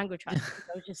it was a Bhangra track.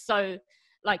 I was just so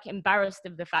like embarrassed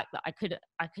of the fact that I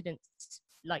couldn't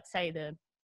like say the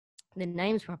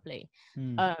names properly.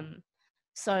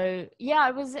 So yeah,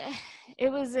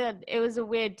 it was a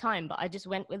weird time, but I just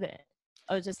went with it.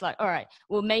 I was just like, all right,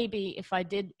 well, maybe if I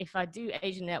do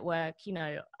Asian Network, you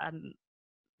know,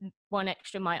 one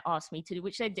extra might ask me to do,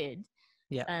 which they did.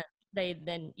 Yeah. They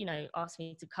then, asked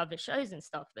me to cover shows and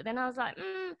stuff. But then I was like,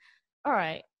 all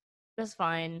right, that's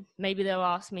fine. Maybe they'll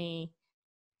ask me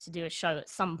to do a show at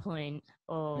some point,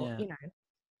 or,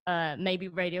 maybe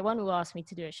Radio 1 will ask me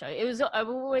to do a show. I've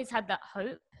always had that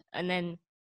hope. And then,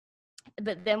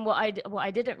 but then what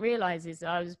I didn't realize is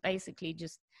I was basically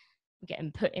just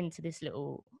getting put into this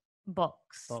little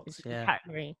box, this little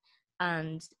category.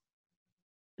 And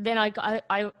then I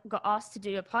got asked to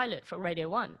do a pilot for Radio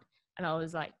 1. And I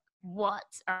was like, what?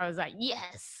 I was like,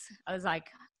 yes. I was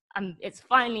like, it's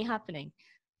finally happening.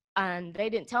 And they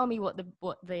didn't tell me what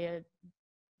the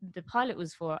pilot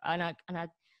was for. And I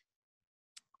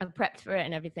prepped for it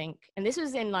and everything. And this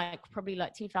was in probably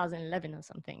 2011 or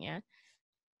something, yeah,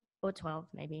 or 12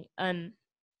 maybe. And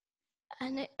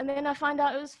then I find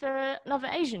out it was for another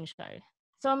Asian show.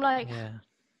 So I'm like,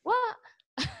 what?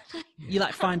 You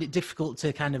find it difficult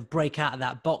to kind of break out of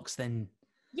that box then?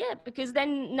 Yeah, because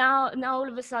then now all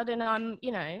of a sudden I'm,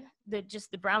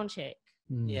 the brown chick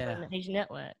on the Asian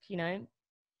network,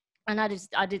 and I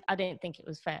didn't think it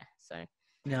was fair. So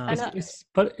no,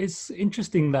 but it's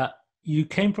interesting that you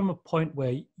came from a point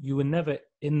where you were never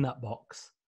in that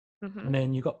box, and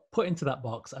then you got put into that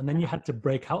box, and then you had to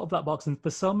break out of that box. And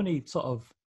for so many sort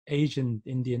of Asian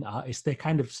Indian artists, they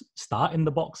kind of start in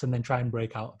the box and then try and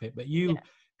break out of it. But you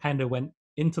kind of went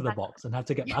into the box and had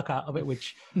to get back out of it,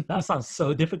 which that sounds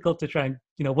so difficult to try and,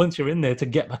 once you're in there, to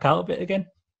get back out of it again.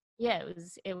 Yeah,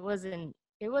 it wasn't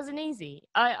easy.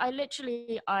 I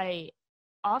literally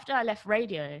after I left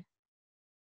radio,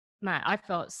 man, I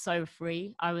felt so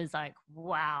free. I was like,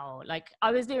 wow,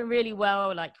 I was doing really well,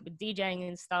 with DJing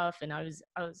and stuff, and I was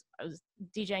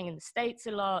DJing in the States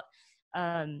a lot,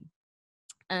 and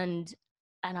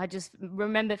I just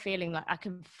remember feeling like I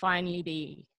could finally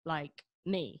be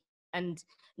me and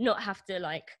not have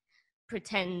to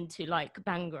pretend to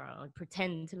Bhangra or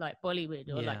pretend to Bollywood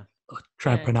or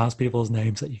try and pronounce people's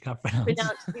names that you can't pronounce.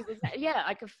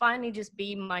 I could finally just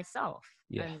be myself.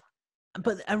 Yeah.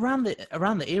 But around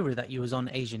the era that you was on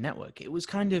Asian Network, it was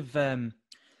kind of there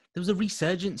was a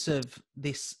resurgence of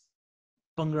this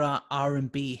Bhangra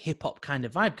R&B hip hop kind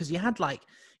of vibe, because you had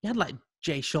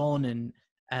Jay Sean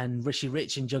and Rishi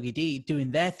Rich and Juggy D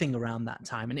doing their thing around that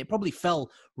time, and it probably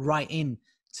fell right in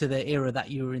to the era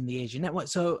that you were in the Asian Network.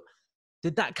 So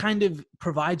did that kind of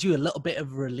provide you a little bit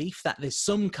of relief that there's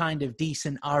some kind of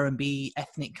decent R&B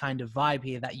ethnic kind of vibe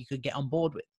here that you could get on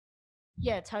board with?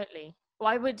 Yeah, totally.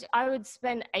 Well, I would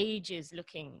spend ages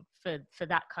looking for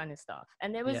that kind of stuff,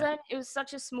 and it was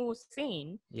such a small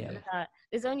scene.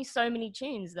 There's only so many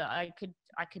tunes that I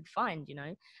could find,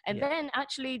 And then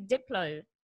actually Diplo,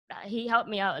 he helped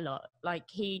me out a lot.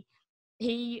 He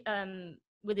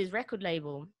with his record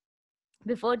label.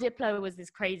 Before Diplo was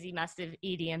this crazy, massive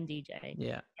EDM DJ.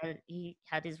 Yeah. He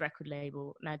had his record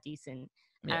label, Mad Decent.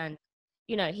 Yeah.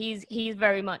 And, he's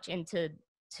very much into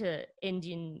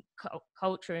Indian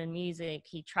culture and music.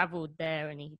 He traveled there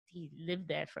and he lived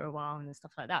there for a while and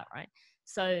stuff like that, right?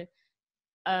 So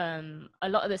a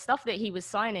lot of the stuff that he was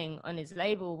signing on his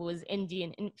label was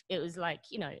Indian. It was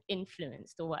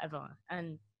influenced or whatever.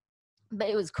 But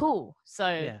it was cool. So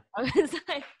I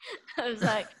was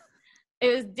like,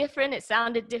 it was different. It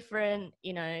sounded different.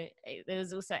 There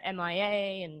was also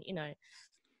MIA and,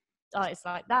 artists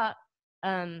like that.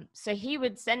 So he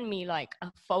would send me a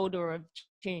folder of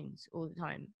tunes all the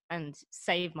time and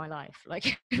save my life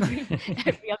every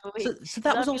other week. So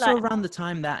that was also around the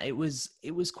time that it was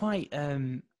quite.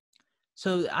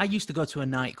 So I used to go to a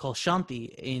night called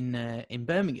Shanti in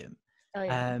Birmingham. Oh,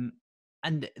 yeah.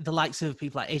 And the likes of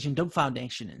people like Asian Dub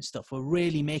Foundation and stuff were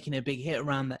really making a big hit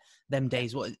around them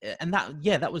days. And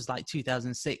that was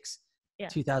 2006,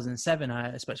 2007.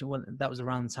 Especially when that was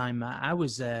around the time I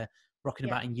was rocking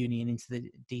about in uni and into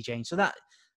the DJing. So that,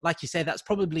 like you say, that's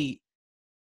probably.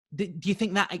 Do you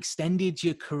think that extended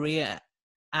your career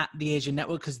at the Asian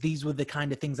Network, because these were the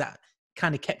kind of things that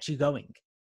kind of kept you going?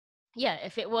 Yeah,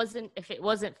 if it wasn't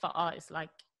for artists like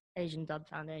Asian Dub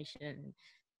Foundation,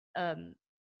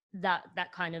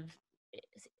 that kind of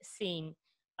scene,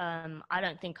 I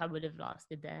don't think I would have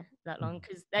lasted there that long,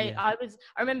 because I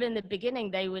remember in the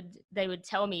beginning they would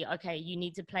tell me, okay, you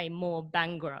need to play more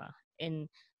Bhangra and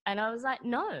I was like,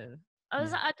 no. I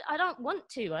was like, I don't want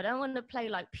to. I don't want to play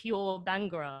pure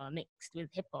Bhangra mixed with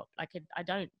hip hop. I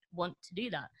don't want to do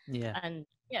that. Yeah. And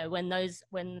when those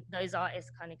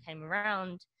artists kind of came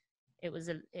around, it was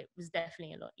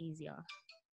definitely a lot easier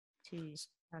to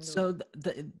handle. So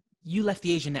you left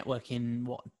the Asian Network in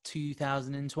what,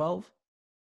 2012?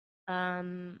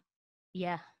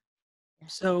 Yeah.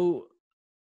 So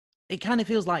it kind of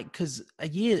feels like, because a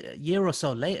year or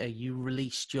so later, you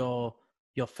released your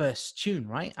first tune,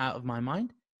 right? Out of My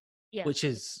Mind, Yeah. which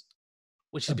has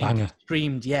A been banger.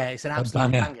 streamed. Yeah, it's an A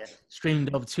absolute banger. banger.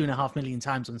 Streamed over 2.5 million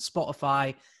times on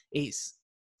Spotify. It's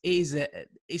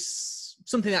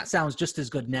something that sounds just as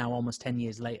good now, almost 10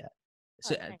 years later.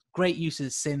 So great use of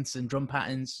synths and drum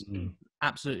patterns.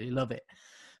 Absolutely love it.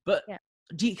 But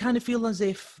do you kind of feel as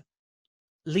if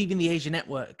leaving the Asia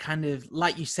network, kind of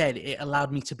like you said, it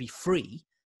allowed me to be free,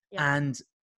 and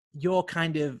your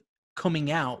kind of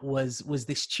coming out was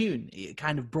this tune? It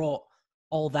kind of brought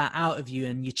all that out of you,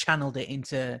 and you channeled it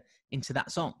into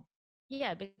that song.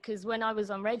 Yeah, because when I was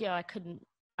on radio,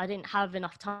 I didn't have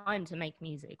enough time to make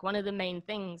music. One of the main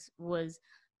things was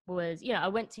I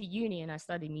went to uni and I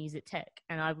studied music tech,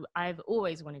 and I've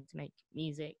always wanted to make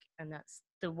music, and that's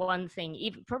the one thing,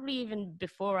 even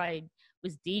before I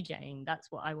was DJing,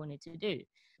 that's what I wanted to do.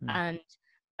 And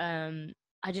I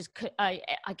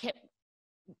kept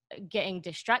getting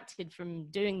distracted from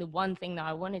doing the one thing that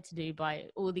I wanted to do by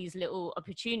all these little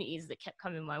opportunities that kept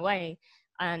coming my way,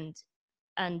 and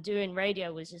doing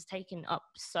radio was just taking up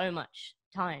so much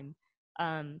time.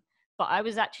 But I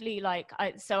was actually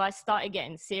so I started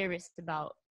getting serious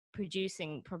about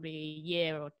producing probably a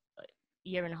year or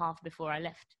year and a half before I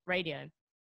left radio.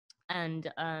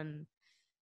 And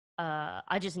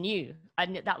I just knew,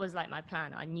 that was like my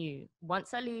plan. I knew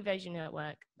once I leave Asian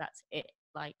Network, that's it.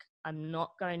 Like, I'm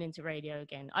not going into radio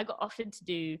again. I got offered to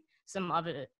do some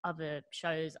other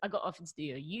shows. I got offered to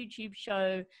do a YouTube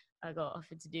show. I got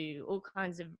offered to do all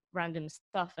kinds of random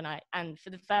stuff. And for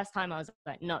the first time, I was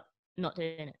like, not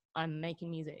doing it. I'm making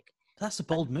music. That's a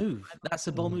bold move. That's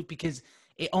a bold move, because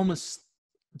it almost,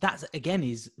 that again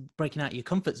is breaking out your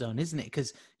comfort zone, isn't it?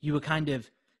 Because you were kind of,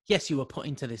 yes, you were put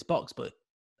into this box, but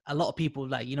a lot of people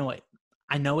like, you know what,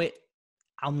 I know it,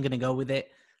 I'm going to go with it.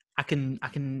 I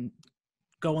can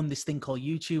go on this thing called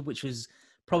YouTube, which was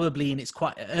probably in its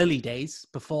quite early days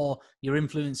before your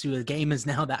influencers who are gamers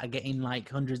now that are getting like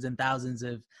hundreds and thousands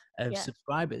of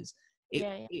subscribers.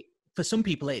 For some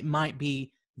people, it might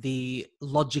be the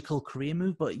logical career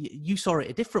move, but you saw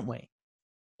it a different way.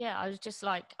 Yeah, I was just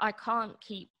like, I can't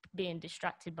keep being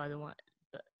distracted by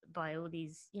all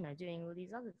these, doing all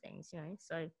these other things,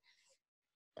 so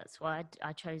that's what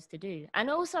I chose to do. And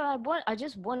also I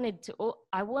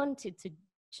wanted to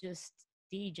just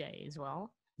DJ as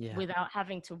well, without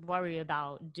having to worry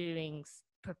about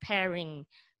preparing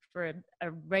for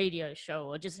a radio show,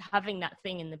 or just having that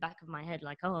thing in the back of my head,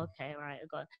 like, oh, okay, all right, I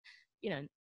got,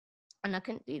 and I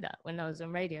couldn't do that when I was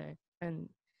on radio. And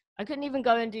I couldn't even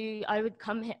go and I would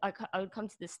come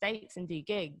to the States and do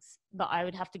gigs, but I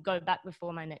would have to go back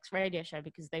before my next radio show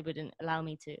because they wouldn't allow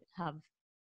me to have,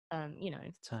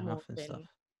 time off and stuff.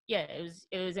 Yeah,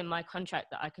 it was in my contract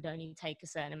that I could only take a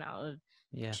certain amount of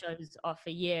shows off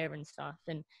a year and stuff.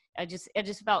 And it just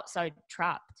felt so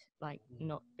trapped, like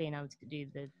not being able to do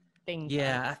the things.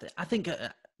 Yeah, I think,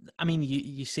 I mean,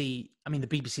 you see, I mean, the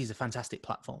BBC is a fantastic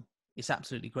platform. It's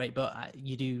absolutely great, but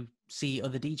you do see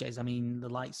other DJs. I mean, the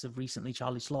likes of recently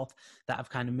Charlie Sloth that have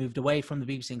kind of moved away from the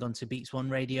BBC and gone to Beats One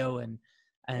Radio, and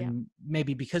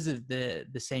maybe because of the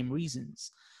same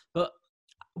reasons. But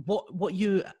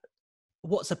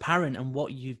what's apparent and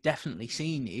what you've definitely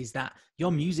seen is that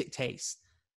your music taste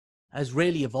has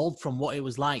really evolved from what it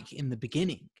was like in the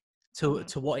beginning to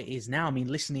what it is now. I mean,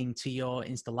 listening to your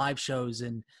Insta Live shows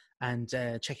and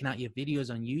checking out your videos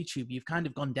on YouTube, you've kind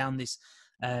of gone down this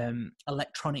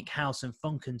electronic house and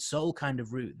funk and soul kind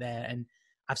of route there. And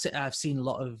I've seen a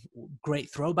lot of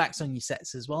great throwbacks on your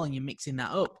sets as well, and you're mixing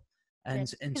that up and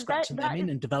scratching them in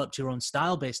and developed your own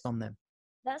style based on them.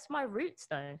 That's my roots,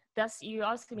 though. That's, you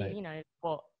asked me,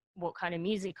 what kind of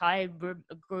music I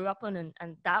grew up on,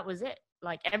 and that was it.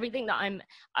 Like, everything that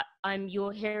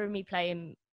you're hearing me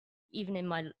play even in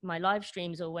my live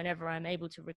streams, or whenever I'm able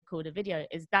to record a video,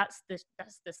 that's the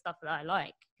stuff that I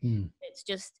like. It's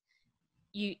just,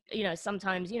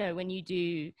 sometimes, when you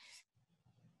do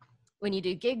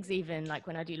gigs, even like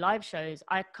when I do live shows,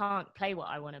 I can't play what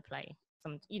I want to play.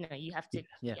 You have to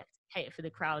cater for the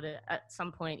crowd at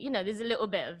some point. There's a little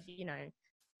bit of,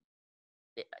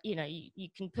 you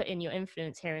can put in your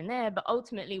influence here and there, but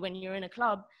ultimately when you're in a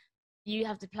club, you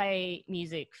have to play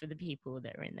music for the people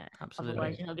that are in there. Absolutely.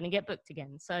 Otherwise you're not going to get booked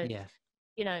again. So,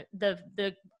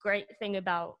 the great thing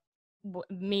about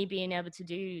me being able to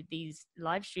do these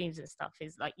live streams and stuff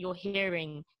is, like, you're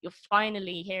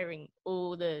finally hearing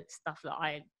all the stuff that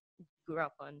I grew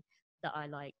up on, that I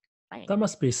like playing. That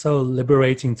must be so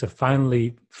liberating to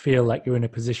finally feel like you're in a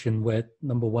position where,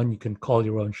 number one, you can call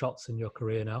your own shots in your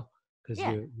career now, because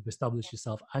you've established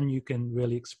yourself, and you can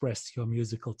really express your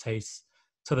musical tastes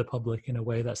to the public in a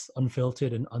way that's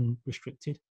unfiltered and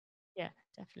unrestricted. Yeah,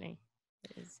 definitely.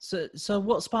 It is. So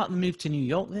what sparked the move to New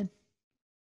York then?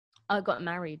 I got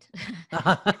married.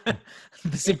 The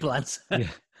simple answer. Yeah.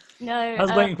 No, I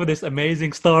was waiting for this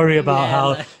amazing story about Yeah, how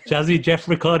like- Jazzy Jeff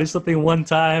recorded something one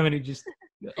time and he just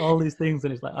all these things,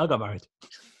 and it's like, I got married.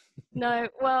 no.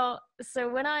 Well, so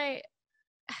when I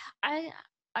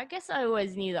guess I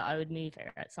always knew that I would move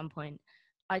here at some point.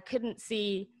 I couldn't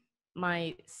see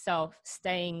myself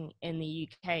staying in the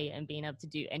UK and being able to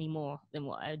do any more than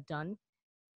what I had done.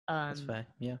 That's fair.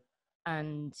 Yeah.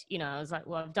 And you know, I was like,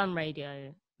 well, I've done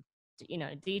radio, you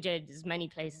know, DJed as many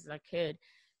places as I could.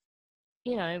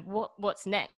 You know, what's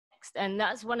next? And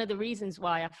that's one of the reasons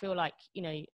why I feel like, you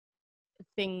know,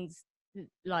 things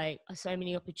like so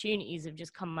many opportunities have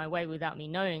just come my way without me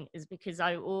knowing, is because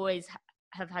I always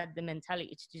have had the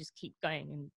mentality to just keep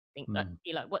going and think like,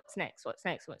 be like, what's next?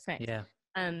 Yeah.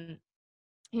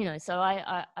 You know, so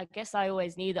I guess I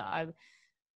always knew that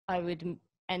I would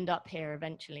end up here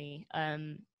eventually.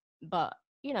 But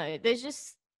you know, there's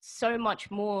just so much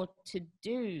more to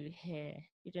do here.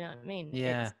 You know what I mean?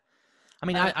 Yeah. I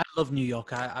mean, I love New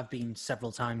York. I've been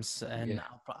several times, and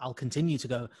I'll continue to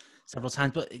go several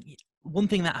times. But one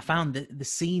thing that I found, the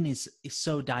scene is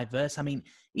so diverse. I mean,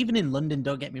 even in London,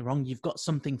 don't get me wrong, you've got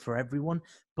something for everyone.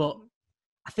 But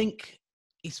I think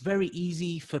it's very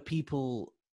easy for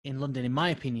people in London, in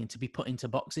my opinion, to be put into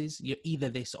boxes. You're either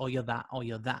this or you're that or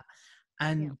you're that.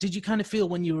 And did you kind of feel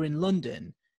when you were in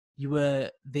London, you were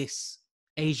this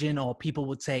Asian, or people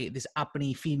would say this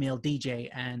Abney female DJ,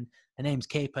 and her name's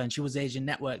Kayper and she was Asian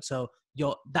Network, so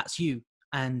that's you,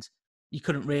 and you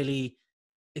couldn't really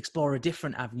explore a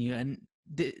different avenue? And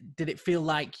did it feel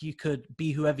like you could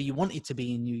be whoever you wanted to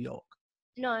be in New York?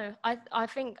 No, I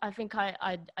think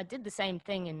I did the same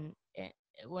thing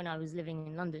when I was living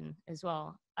in London as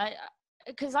well.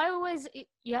 Because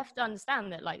you have to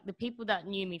understand that, like, the people that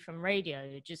knew me from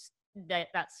radio, just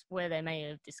that's where they may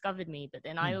have discovered me. But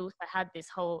then I also had this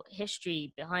whole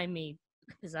history behind me,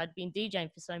 because I'd been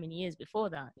DJing for so many years before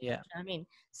that. Yeah. You know what I mean?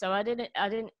 So I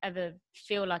didn't ever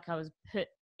feel like I was put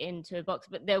into a box.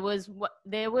 But there was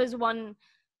one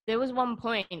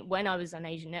point when I was on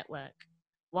Asian Network,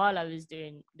 while I was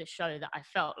doing the show, that I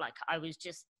felt like I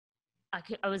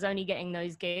was only getting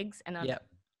those gigs, and I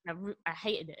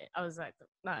hated it. I was like,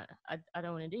 no, I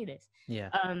don't want to do this. Yeah.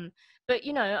 But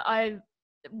you know,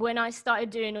 when I started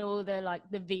doing all the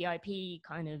VIP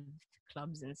kind of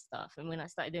clubs and stuff, and when I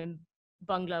started doing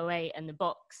Bungalow 8 and the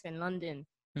Box in London,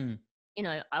 you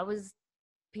know,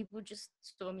 people just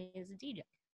saw me as a DJ.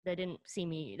 They didn't see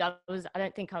me. I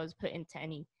don't think I was put into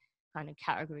any kind of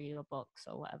category or box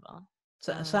or whatever.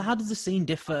 So how does the scene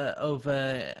differ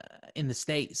over in the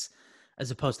States as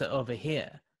opposed to over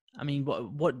here? I mean,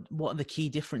 what are the key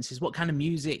differences? What kind of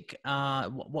music,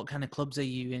 what kind of clubs are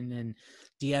you in? And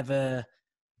do you ever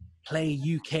play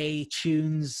UK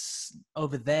tunes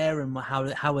over there, and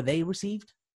how are they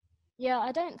received? Yeah,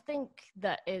 I don't think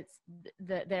that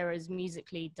they're as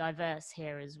musically diverse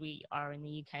here as we are in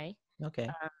the UK. Okay.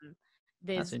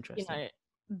 That's interesting. You know,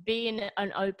 being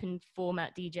an open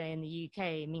format DJ in the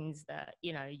UK means that,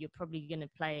 you know, you're probably going to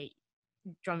play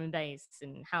drum and bass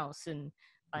and house and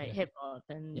like hip hop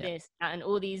and this and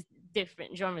all these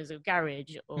different genres of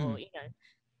garage, or you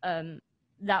know,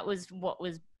 that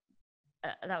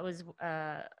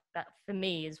for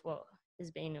me is what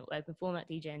is being an open format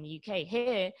DJ in the UK.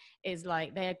 Here is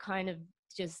like they're kind of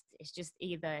it's just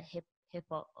either hip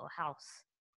hop or house,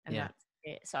 and that's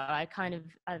it. So I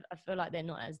feel like they're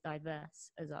not as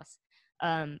diverse as us.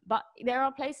 But there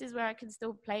are places where I can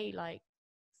still play, like,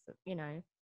 you know,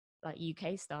 like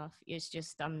UK stuff. It's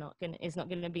just it's not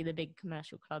gonna be the big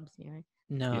commercial clubs, you know.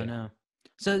 No.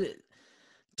 So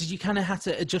did you kind of have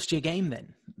to adjust your game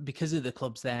then because of the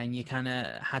clubs there, and you kind of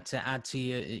had to add to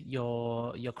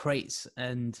your crates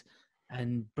and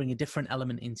bring a different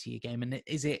element into your game? And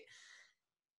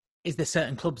is there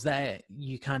certain clubs there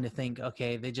you kind of think,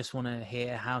 okay, they just want to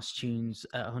hear house tunes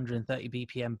at 130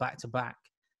 BPM back to back?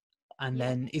 And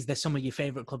then is there some of your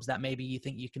favorite clubs that maybe you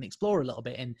think you can explore a little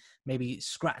bit and maybe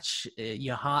scratch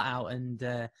your heart out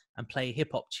and play hip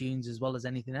hop tunes as well as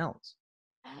anything else?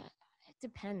 It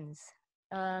depends.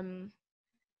 I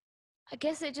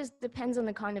guess it just depends on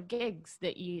the kind of gigs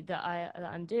that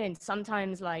I'm doing.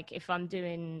 Sometimes, like, if I'm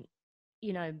doing,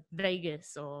 you know,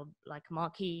 Vegas or like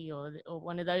Marquee or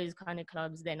one of those kind of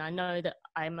clubs, then I know that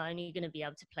I'm only going to be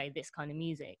able to play this kind of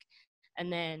music.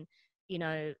 And then, you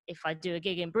know, if I do a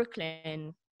gig in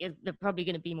Brooklyn, they're probably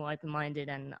going to be more open-minded,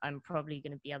 and I'm probably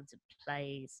going to be able to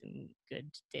play some good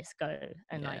disco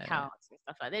and like house and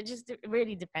stuff like that. It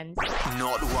really depends.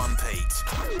 Not one Pete,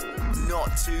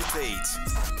 not two Pete,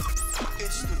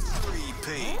 it's the three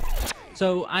Pete.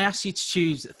 So I asked you to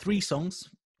choose 3 songs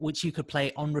which you could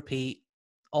play on repeat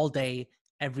all day,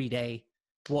 every day.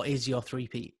 What is your 3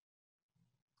 Pete?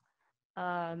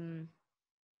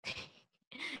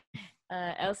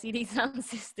 LCD Sound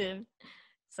System,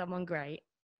 Someone Great.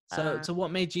 So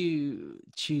what made you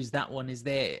choose that one? Is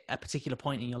there a particular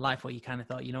point in your life where you kind of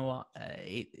thought, you know what,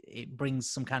 it brings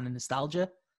some kind of nostalgia?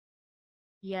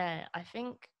 Yeah, I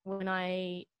think when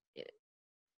I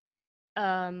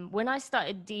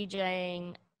started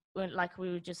DJing, like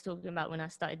we were just talking about, when I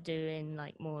started doing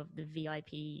like more of the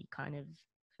VIP kind of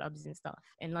clubs and stuff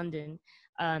in London,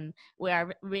 where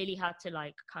I really had to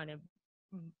like kind of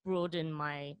broaden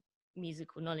my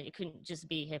musical knowledge. It couldn't just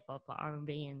be hip hop or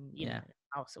R&B and you know,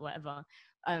 house or whatever.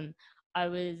 I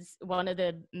was one of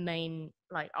the main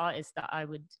like artists that I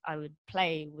would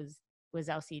play was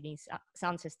LCD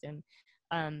Sound System,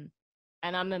 and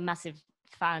I'm a massive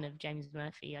fan of James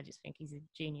Murphy. I just think he's a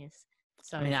genius.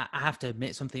 So I mean, I have to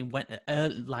admit something. When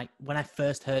I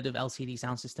first heard of LCD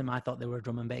Sound System, I thought they were a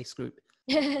drum and bass group.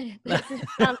 Sounds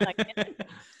like it.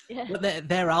 Yeah. But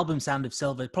their album Sound of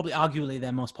Silver, probably arguably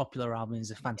their most popular album,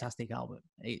 is a fantastic album.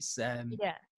 It's and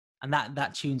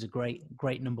that tune's a great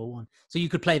number 1. So you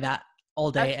could play that all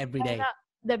day, every day.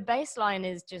 The bass line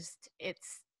is it's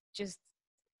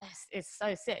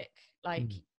so sick.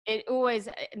 Like it always,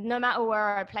 no matter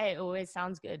where I play, it always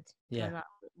sounds good. Yeah. No matter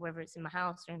whether it's in my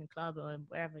house or in a club or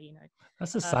wherever, you know.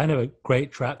 That's a sign of a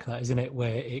great track, that, isn't it?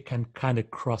 Where it can kind of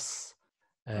cross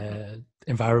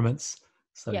environments.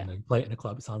 So you know, you play it in a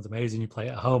club, it sounds amazing. You play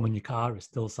it at home in your car, it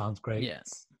still sounds great.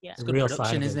 Yes, it's a real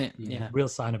sign, isn't it? Yeah, real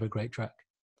sign of a great track.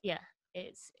 Yeah,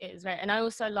 it's right. And I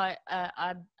also like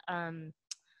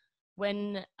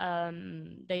when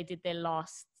they did their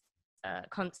last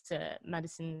concert,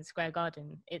 Madison Square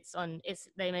Garden.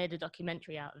 They made a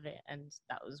documentary out of it, and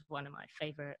that was one of my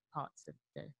favorite parts of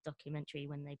the documentary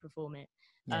when they perform it.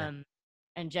 Yeah.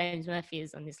 And James Murphy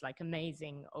is on this like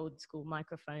amazing old school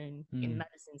microphone in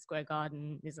Madison Square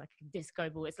Garden. There's like a disco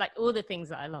ball. It's like all the things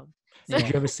that I love. So, did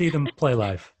you ever see them play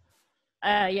live?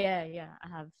 Yeah, I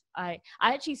have. I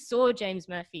actually saw James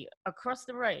Murphy across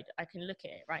the road. I can look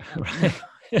at it right now.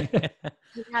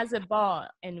 He has a bar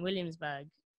in Williamsburg.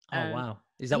 Oh wow!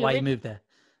 Is that why you moved there?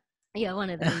 Yeah, one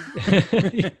of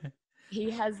those. He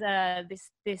has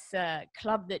this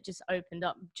club that just opened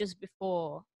up just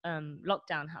before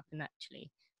lockdown happened, actually,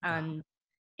 and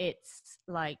it's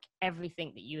like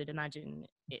everything that you would imagine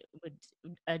it would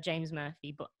a James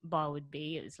Murphy bar would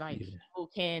be. It was like you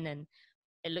walk in and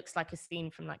it looks like a scene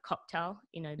from like Cocktail,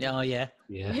 you know.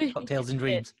 Cocktails and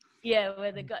Dreams. Yeah,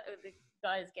 where the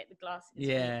guys get the glasses.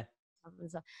 Yeah.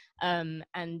 And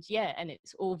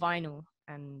it's all vinyl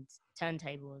and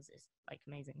turntables. It's like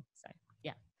amazing. So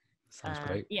yeah. Sounds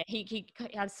great. Yeah,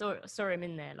 I saw him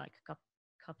in there like a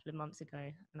couple of months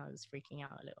ago, and I was freaking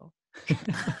out a little.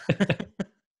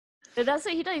 But that's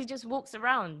what he does. He just walks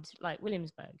around like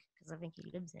Williamsburg, because I think he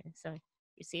lives here. So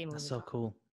you see him. That's so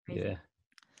cool. Crazy. Yeah.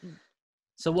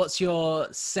 So what's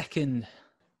your second?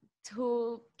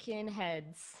 Talking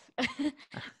Heads.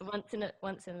 once in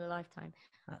a lifetime.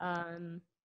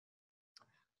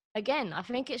 Again, I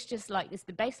think it's just like it's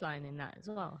the bass line in that as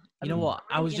well. You know what?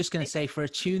 I was just going to say, for a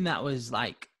tune that was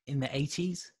like in the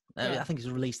 80s, I think it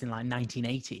was released in like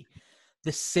 1980,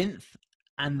 the synth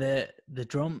and the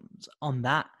drums on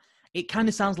that, it kind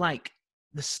of sounds like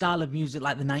the style of music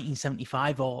like the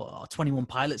 1975 or 21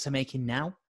 Pilots are making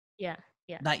now. Yeah.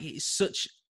 Like it's such,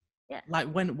 like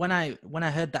when I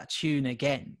heard that tune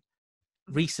again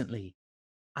recently,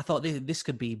 I thought this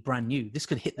could be brand new. This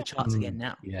could hit the charts again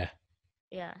now.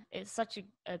 Yeah, it's such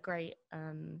a great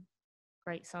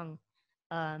song,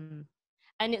 and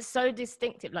it's so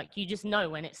distinctive. Like you just know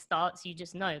when it starts, you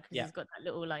just know, because it's got that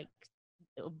little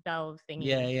bell thing.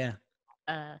 Yeah.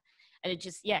 And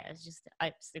it's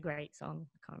a great song.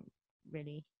 I can't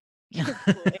really.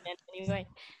 Anyway.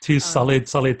 Two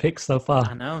solid picks so far.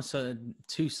 I know. So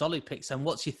 2 solid picks. And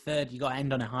what's your third? You got to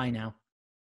end on a high now.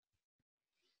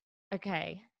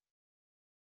 Okay.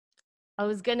 I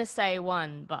was going to say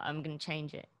one, but I'm going to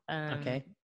change it. Okay.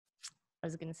 I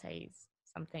was going to say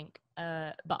something,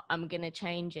 but I'm going to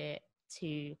change it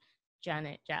to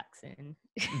Janet Jackson.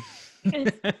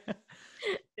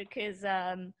 Because,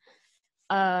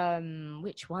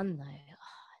 which one though?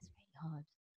 Oh, it's really hard.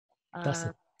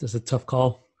 That's a tough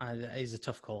call. It is a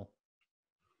tough call.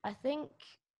 I think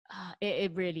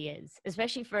it really is,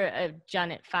 especially for a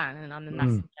Janet fan, and I'm a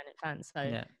massive Janet fan, so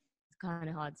it's kind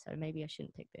of hard, so maybe I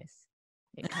shouldn't pick this.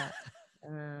 It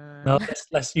hurt. No,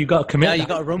 let's you got to commit. No, you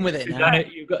got to run with it.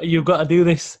 You've got to do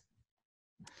this.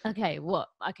 Okay,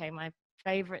 my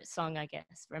favorite song, I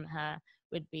guess, from her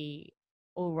would be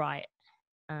 "All Right,"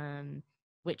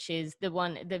 which is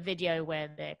the video where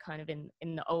they're kind of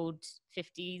in the old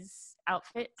 50s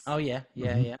outfits. Oh yeah.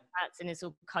 Hats, and it's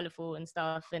all colourful and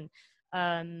stuff, and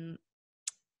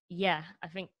yeah, I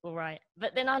think "All Right."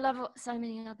 But then I love so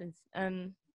many others.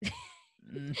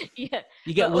 Yeah,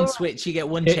 you get one switch, you get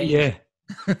one change. Yeah.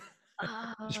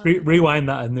 Just rewind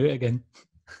that and do it again.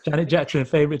 Janet Jackson's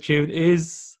favorite tune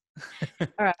is. All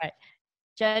right,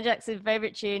 Janet Jackson's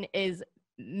favorite tune is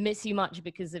 "Miss You Much"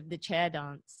 because of the chair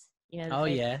dance. You know. Oh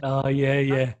yeah. Oh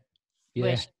yeah.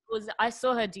 Which I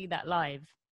saw her do that live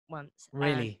once.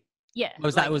 Really? Yeah.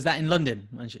 Was that in London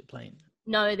when she was playing?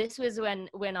 No, this was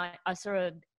when I saw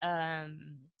her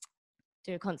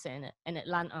do a concert in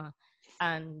Atlanta,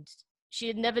 and she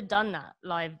had never done that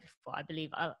live before, I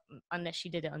believe, unless she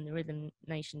did it on the Rhythm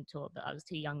Nation tour, but I was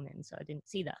too young then, so I didn't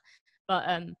see that.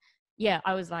 But yeah,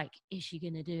 I was like, is she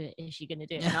gonna do it? Is she gonna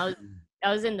do it? And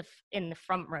I was in the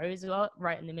front row as well,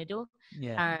 right in the middle.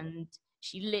 Yeah. And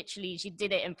she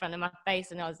did it in front of my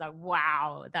face, and I was like,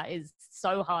 wow, that is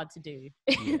so hard to do.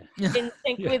 Yeah. In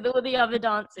sync with all the other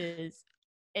dancers,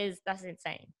 that's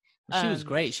insane. She was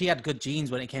great. She had good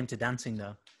genes when it came to dancing,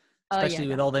 though. Especially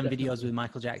with all them videos with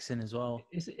Michael Jackson as well.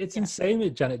 It's insane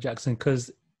with Janet Jackson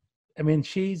because, I mean,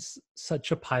 she's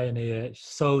such a pioneer,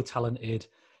 so talented,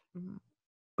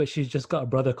 but she's just got a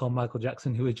brother called Michael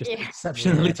Jackson who is just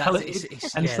exceptionally talented.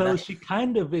 So she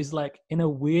kind of is like, in a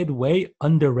weird way,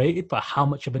 underrated for how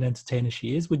much of an entertainer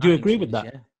she is. Would you agree with that?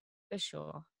 Yeah. For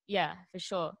sure. Yeah, for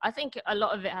sure. I think a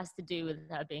lot of it has to do with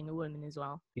her being a woman as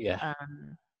well. Yeah.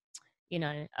 You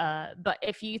know, but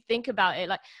if you think about it,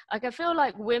 like I feel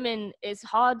like women, it's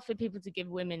hard for people to give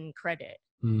women credit,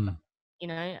 you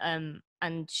know,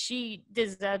 and she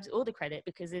deserves all the credit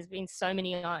because there's been so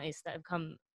many artists that have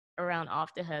come around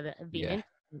after her that have been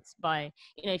influenced by,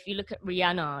 you know, if you look at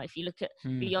Rihanna, if you look at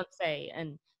Beyonce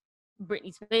and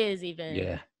Britney Spears,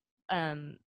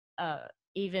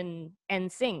 even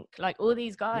NSYNC, like all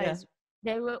these guys,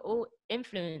 they were all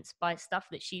influenced by stuff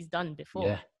that she's done before.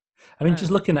 Yeah. I mean, just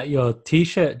looking at your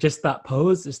T-shirt, just that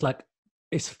pose, it's like,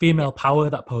 it's female power,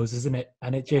 that pose, isn't it?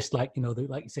 And it just like, you know,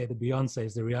 like you say, the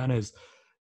Beyoncés, the Rihannas,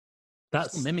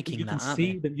 that's still mimicking you can that,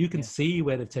 see that you can see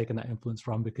where they've taken that influence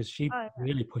from because she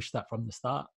really pushed that from the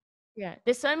start. Yeah,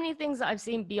 there's so many things that I've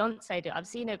seen Beyonce do. I've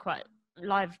seen her quite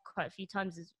a few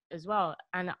times as well,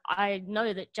 and I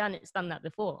know that Janet's done that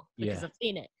before because I've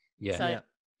seen it. Yeah. So,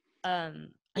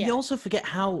 and you also forget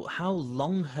how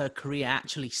long her career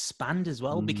actually spanned as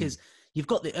well, because you've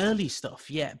got the early stuff,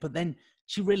 but then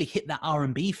she really hit that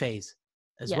R&B phase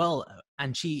as well,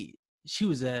 and she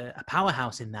was a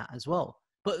powerhouse in that as well.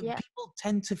 But people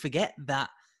tend to forget that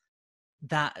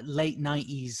late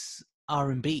 90s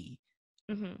R&B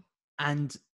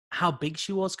and how big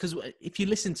she was, because if you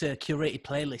listen to curated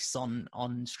playlists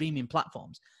on streaming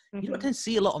platforms, you don't tend to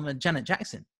see a lot of Janet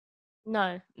Jackson.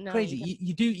 No. Crazy.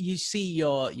 You see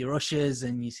your Ushers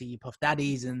and you see your Puff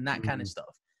Daddies and that kind of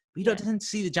stuff, but you don't tend to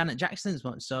see the Janet Jacksons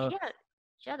much. So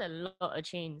she had a lot of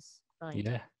tunes.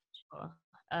 Sure.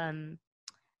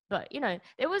 But you know,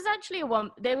 there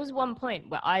was one point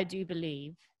where I do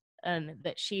believe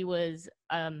that she was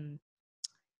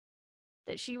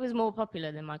more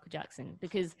popular than Michael Jackson,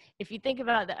 because if you think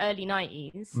about the early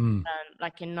 90s,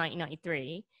 like in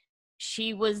 1993.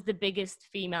 She was the biggest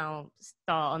female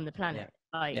star on the planet.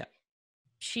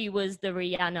 She was the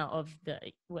Rihanna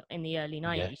in the early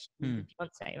 90s.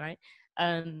 Beyonce, right?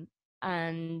 And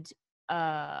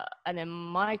then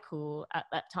Michael at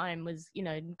that time was, you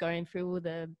know, going through all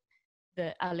the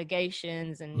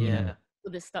allegations and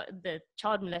all the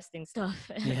child molesting stuff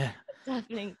that's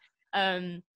happening.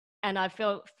 And I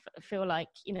feel like,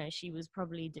 you know, she was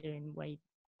probably doing way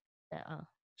better.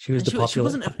 She was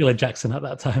popular Jackson at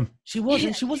that time. She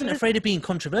wasn't. She wasn't afraid of being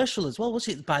controversial as well, was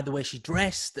she? By the way she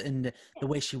dressed and the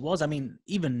way she was. I mean,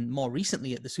 even more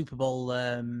recently at the Super Bowl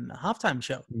halftime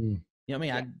show. You know what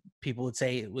I mean? People would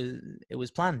say it was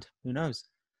planned. Who knows?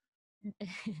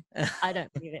 I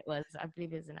don't believe it was. I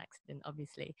believe it was an accident,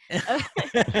 obviously.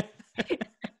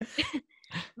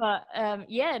 But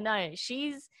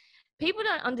people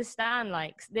don't understand,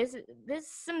 like there's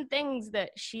some things that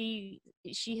she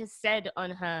has said on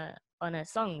her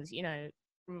songs, you know,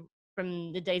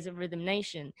 from the days of Rhythm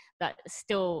Nation that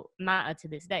still matter to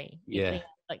this day.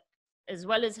 Like as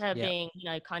well as her being, you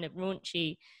know, kind of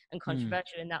raunchy and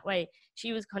controversial in that way,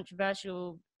 she was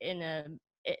controversial in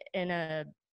a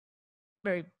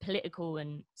very political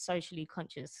and socially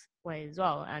conscious way as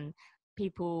well. And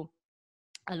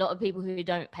a lot of people who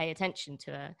don't pay attention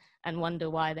to her and wonder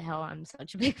why the hell I'm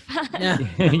such a big fan.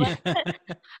 Yeah.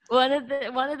 one of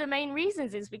the main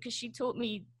reasons is because she taught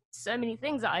me so many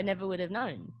things that I never would have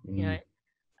known, you know.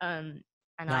 And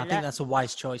No, I think that's a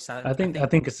wise choice. I think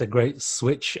it's a great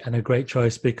switch and a great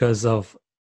choice because of,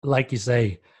 like you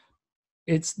say,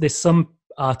 there's some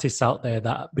artists out there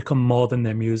that become more than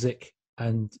their music,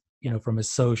 and you know, from a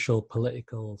social,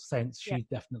 political sense, she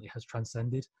definitely has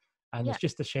transcended. And it's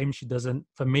just a shame she doesn't,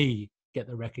 for me, get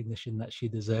the recognition that she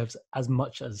deserves as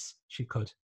much as she could.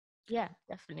 Yeah,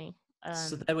 definitely.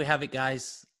 So there we have it,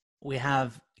 guys. We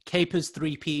have Kayper's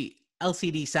 3P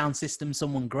LCD sound system,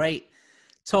 Someone Great,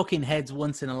 Talking Heads,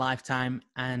 Once in a Lifetime,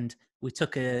 and we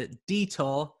took a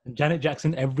detour. And Janet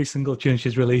Jackson, every single tune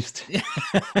she's released.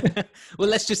 Well,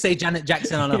 let's just say Janet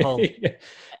Jackson on a whole. You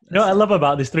know what I love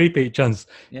about this 3P, Chance?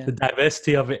 Yeah. The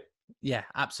diversity of it. Yeah,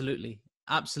 absolutely.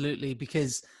 Absolutely.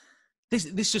 Because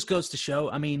this just goes to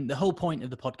show, I mean, the whole point of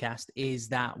the podcast is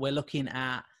that we're looking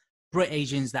at Brit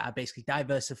Asians that are basically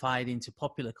diversified into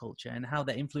popular culture and how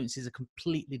their influences are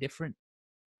completely different.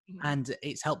 And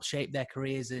it's helped shape their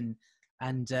careers, and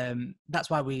that's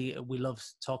why we love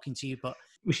talking to you. But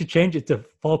we should change it to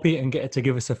 4P and get her to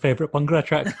give us a favorite Bhangra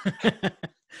track.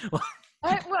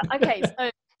 Okay,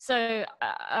 so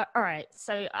all right.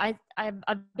 So I've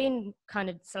been kind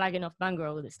of slagging off Bhangra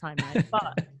all this time, right?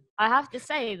 But I have to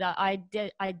say that I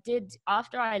did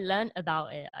after I learned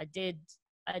about it, I did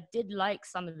like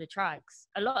some of the tracks.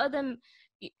 A lot of them,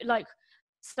 like.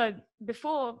 So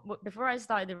before I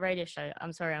started the radio show,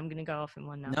 I'm sorry, I'm going to go off in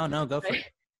one now. No, go for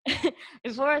it.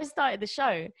 Before I started the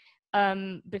show,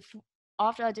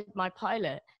 after I did my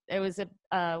pilot, there was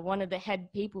one of the head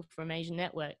people from Asian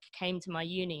Network came to my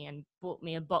uni and bought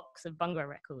me a box of Bhangra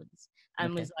records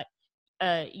and was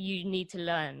like, you need to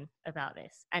learn about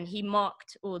this. And he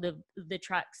marked all the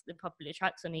tracks, the popular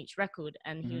tracks on each record.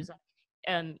 And he was like,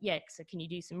 so can you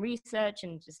do some research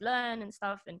and just learn and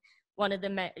stuff? And one of the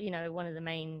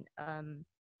main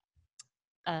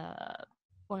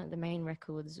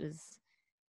records was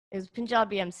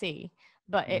Punjabi MC,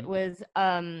 but it was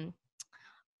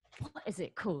what is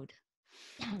it called?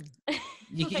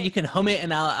 You can hum it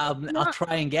and I'll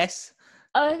try and guess.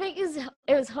 Oh, I think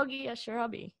it was Hoggy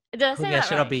Asharabi. Did I say that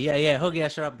right? Yeah, Hoggy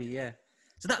Asharabi, yeah.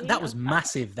 So that was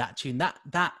massive, that tune.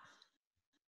 That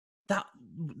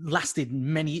lasted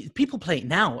many. People play it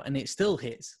now and it still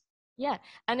hits. Yeah,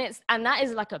 and that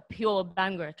is like a pure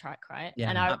Bhangra track, right? Yeah,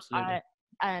 and absolutely.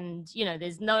 And you know,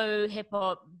 there's no hip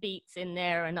hop beats in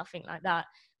there or nothing like that,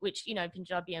 which, you know,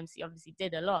 Punjabi MC obviously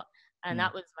did a lot, and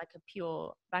that was like a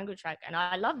pure Bhangra track, and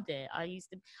I loved it. I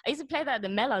used to play that at the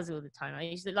Mellas all the time. I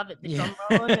used to love it. The drum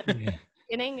roll at the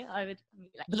beginning, I would be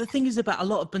like. But the thing is about a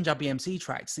lot of Punjabi MC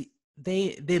tracks,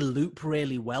 they loop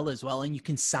really well as well, and you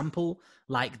can sample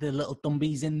like the little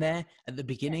thumbies in there at the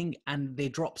beginning, and they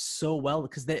drop so well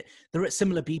because they're at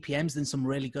similar BPMs than some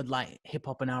really good like hip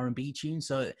hop and R&B tunes,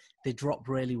 so they drop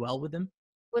really well with them.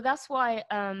 Well, that's why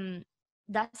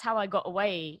that's how I got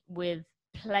away with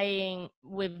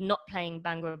not playing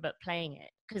Bhangra but playing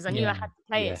it, because I knew I had to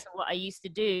play it. So what I used to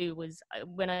do was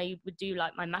when I would do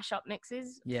like my mashup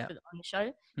mixes on the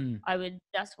show,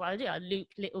 that's what I do. I loop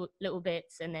little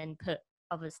bits and then put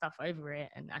other stuff over it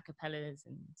and acapellas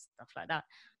and stuff like that.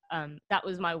 That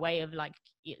was my way of like,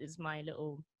 it was my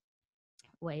little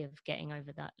way of getting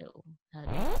over that little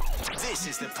hurdle. This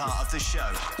is the part of the show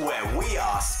where we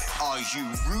ask, are you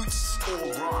roots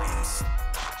or rhymes?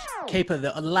 Kayper,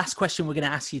 the last question we're going to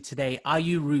ask you today, are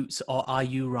you roots or are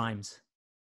you rhymes?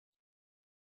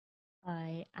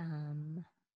 I am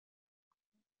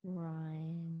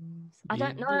rhymes. I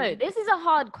don't know. This is a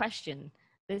hard question.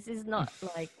 This is not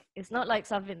like, it's not like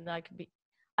something that I could be.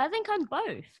 I think I'm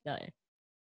both, though.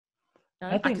 No?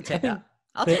 I can take that.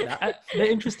 I'll take that. The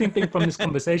interesting thing from this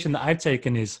conversation that I've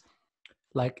taken is,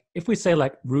 like, if we say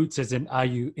like roots as in, are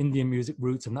you Indian music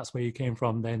roots and that's where you came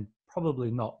from, then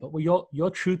probably not. But you're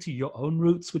true to your own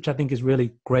roots, which I think is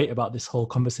really great about this whole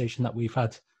conversation that we've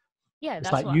had. Yeah,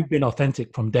 it's like you've been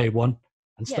authentic from day one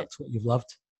and stuck to what you've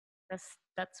loved.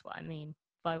 That's what I mean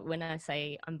by when I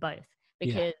say I'm both,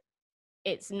 because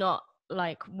it's not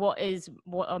like what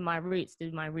are my roots?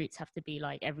 Do my roots have to be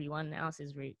like everyone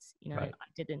else's roots? You know, right.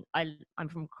 I'm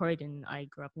from Croydon. I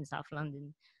grew up in South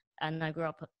London, and I grew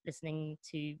up listening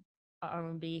to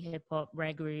R&B, hip hop,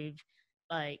 reg groove,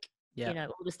 like you know,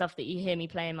 all the stuff that you hear me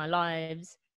play in my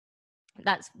lives.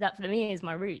 That for me is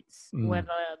my roots, whether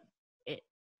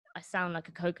I sound like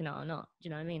a coconut or not. Do you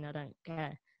know what I mean? I don't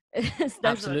care.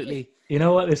 Absolutely. You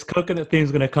know what? This coconut thing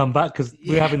is going to come back because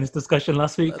we were having this discussion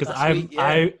last week. Because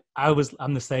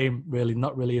I'm the same. Really,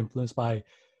 not really influenced by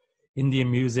Indian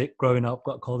music growing up.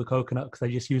 Got called a coconut because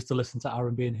I just used to listen to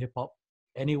R&B and hip hop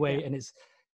anyway. And it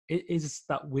is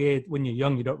that weird. When you're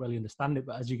young, you don't really understand it,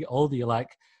 but as you get older, you're like,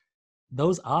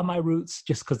 those are my roots.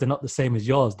 Just because they're not the same as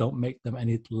yours, don't make them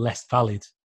any less valid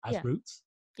as roots.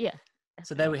 Yeah.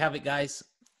 So there we have it, guys.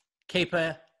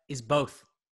 Kayper is both.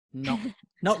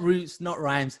 Not roots, not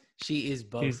rhymes. She is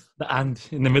both. She's the and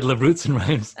in the middle of roots and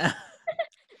rhymes.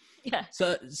 Yeah.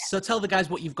 So tell the guys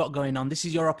what you've got going on. This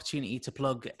is your opportunity to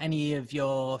plug any of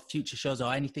your future shows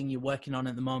or anything you're working on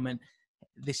at the moment.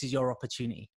 This is your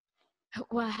opportunity.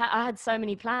 Well, I had so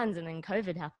many plans and then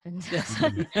COVID happened.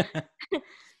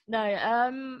 No,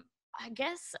 I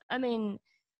guess, I mean,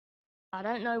 I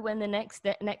don't know when the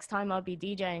next time I'll be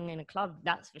DJing in a club,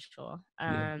 that's for sure.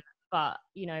 But,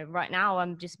 you know, right now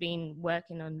I'm just been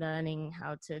working on learning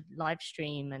how to live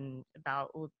stream and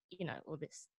about all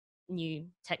this new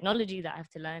technology that I have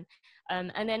to learn.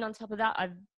 And then on top of that, I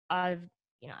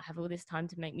have all this time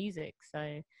to make music.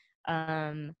 So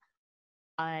I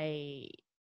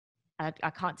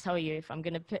can't tell you if I'm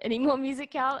going to put any more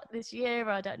music out this year.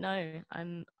 I don't know.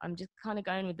 I'm just kind of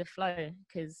going with the flow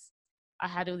because I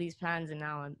had all these plans and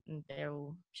now they're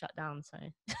all shut down. So.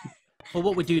 Well,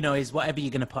 what we do know is whatever you're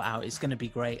going to put out, it's going to be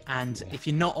great. And if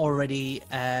you're not already,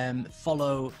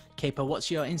 follow Kayper.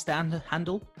 What's your Insta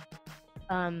handle?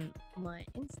 My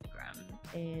Instagram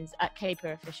is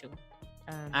 @KayperOfficial.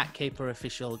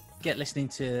 @KayperOfficial. Get listening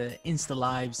to Insta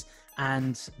Lives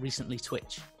and recently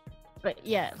Twitch. But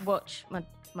yeah, watch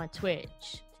my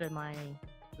Twitch for my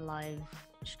live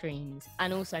streams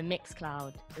and also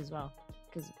Mixcloud as well,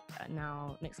 because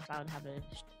now Mixcloud have a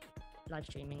live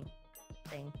streaming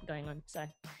thing going on. So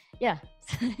yeah.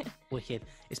 Wicked.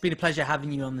 It's been a pleasure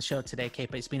having you on the show today,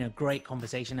 Kayper. It's been a great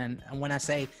conversation, and when I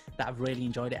say that I've really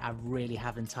enjoyed it, I really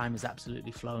have, and time has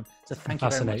absolutely flown. So thank you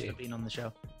very much for being on the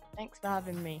show. Thanks for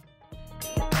having me.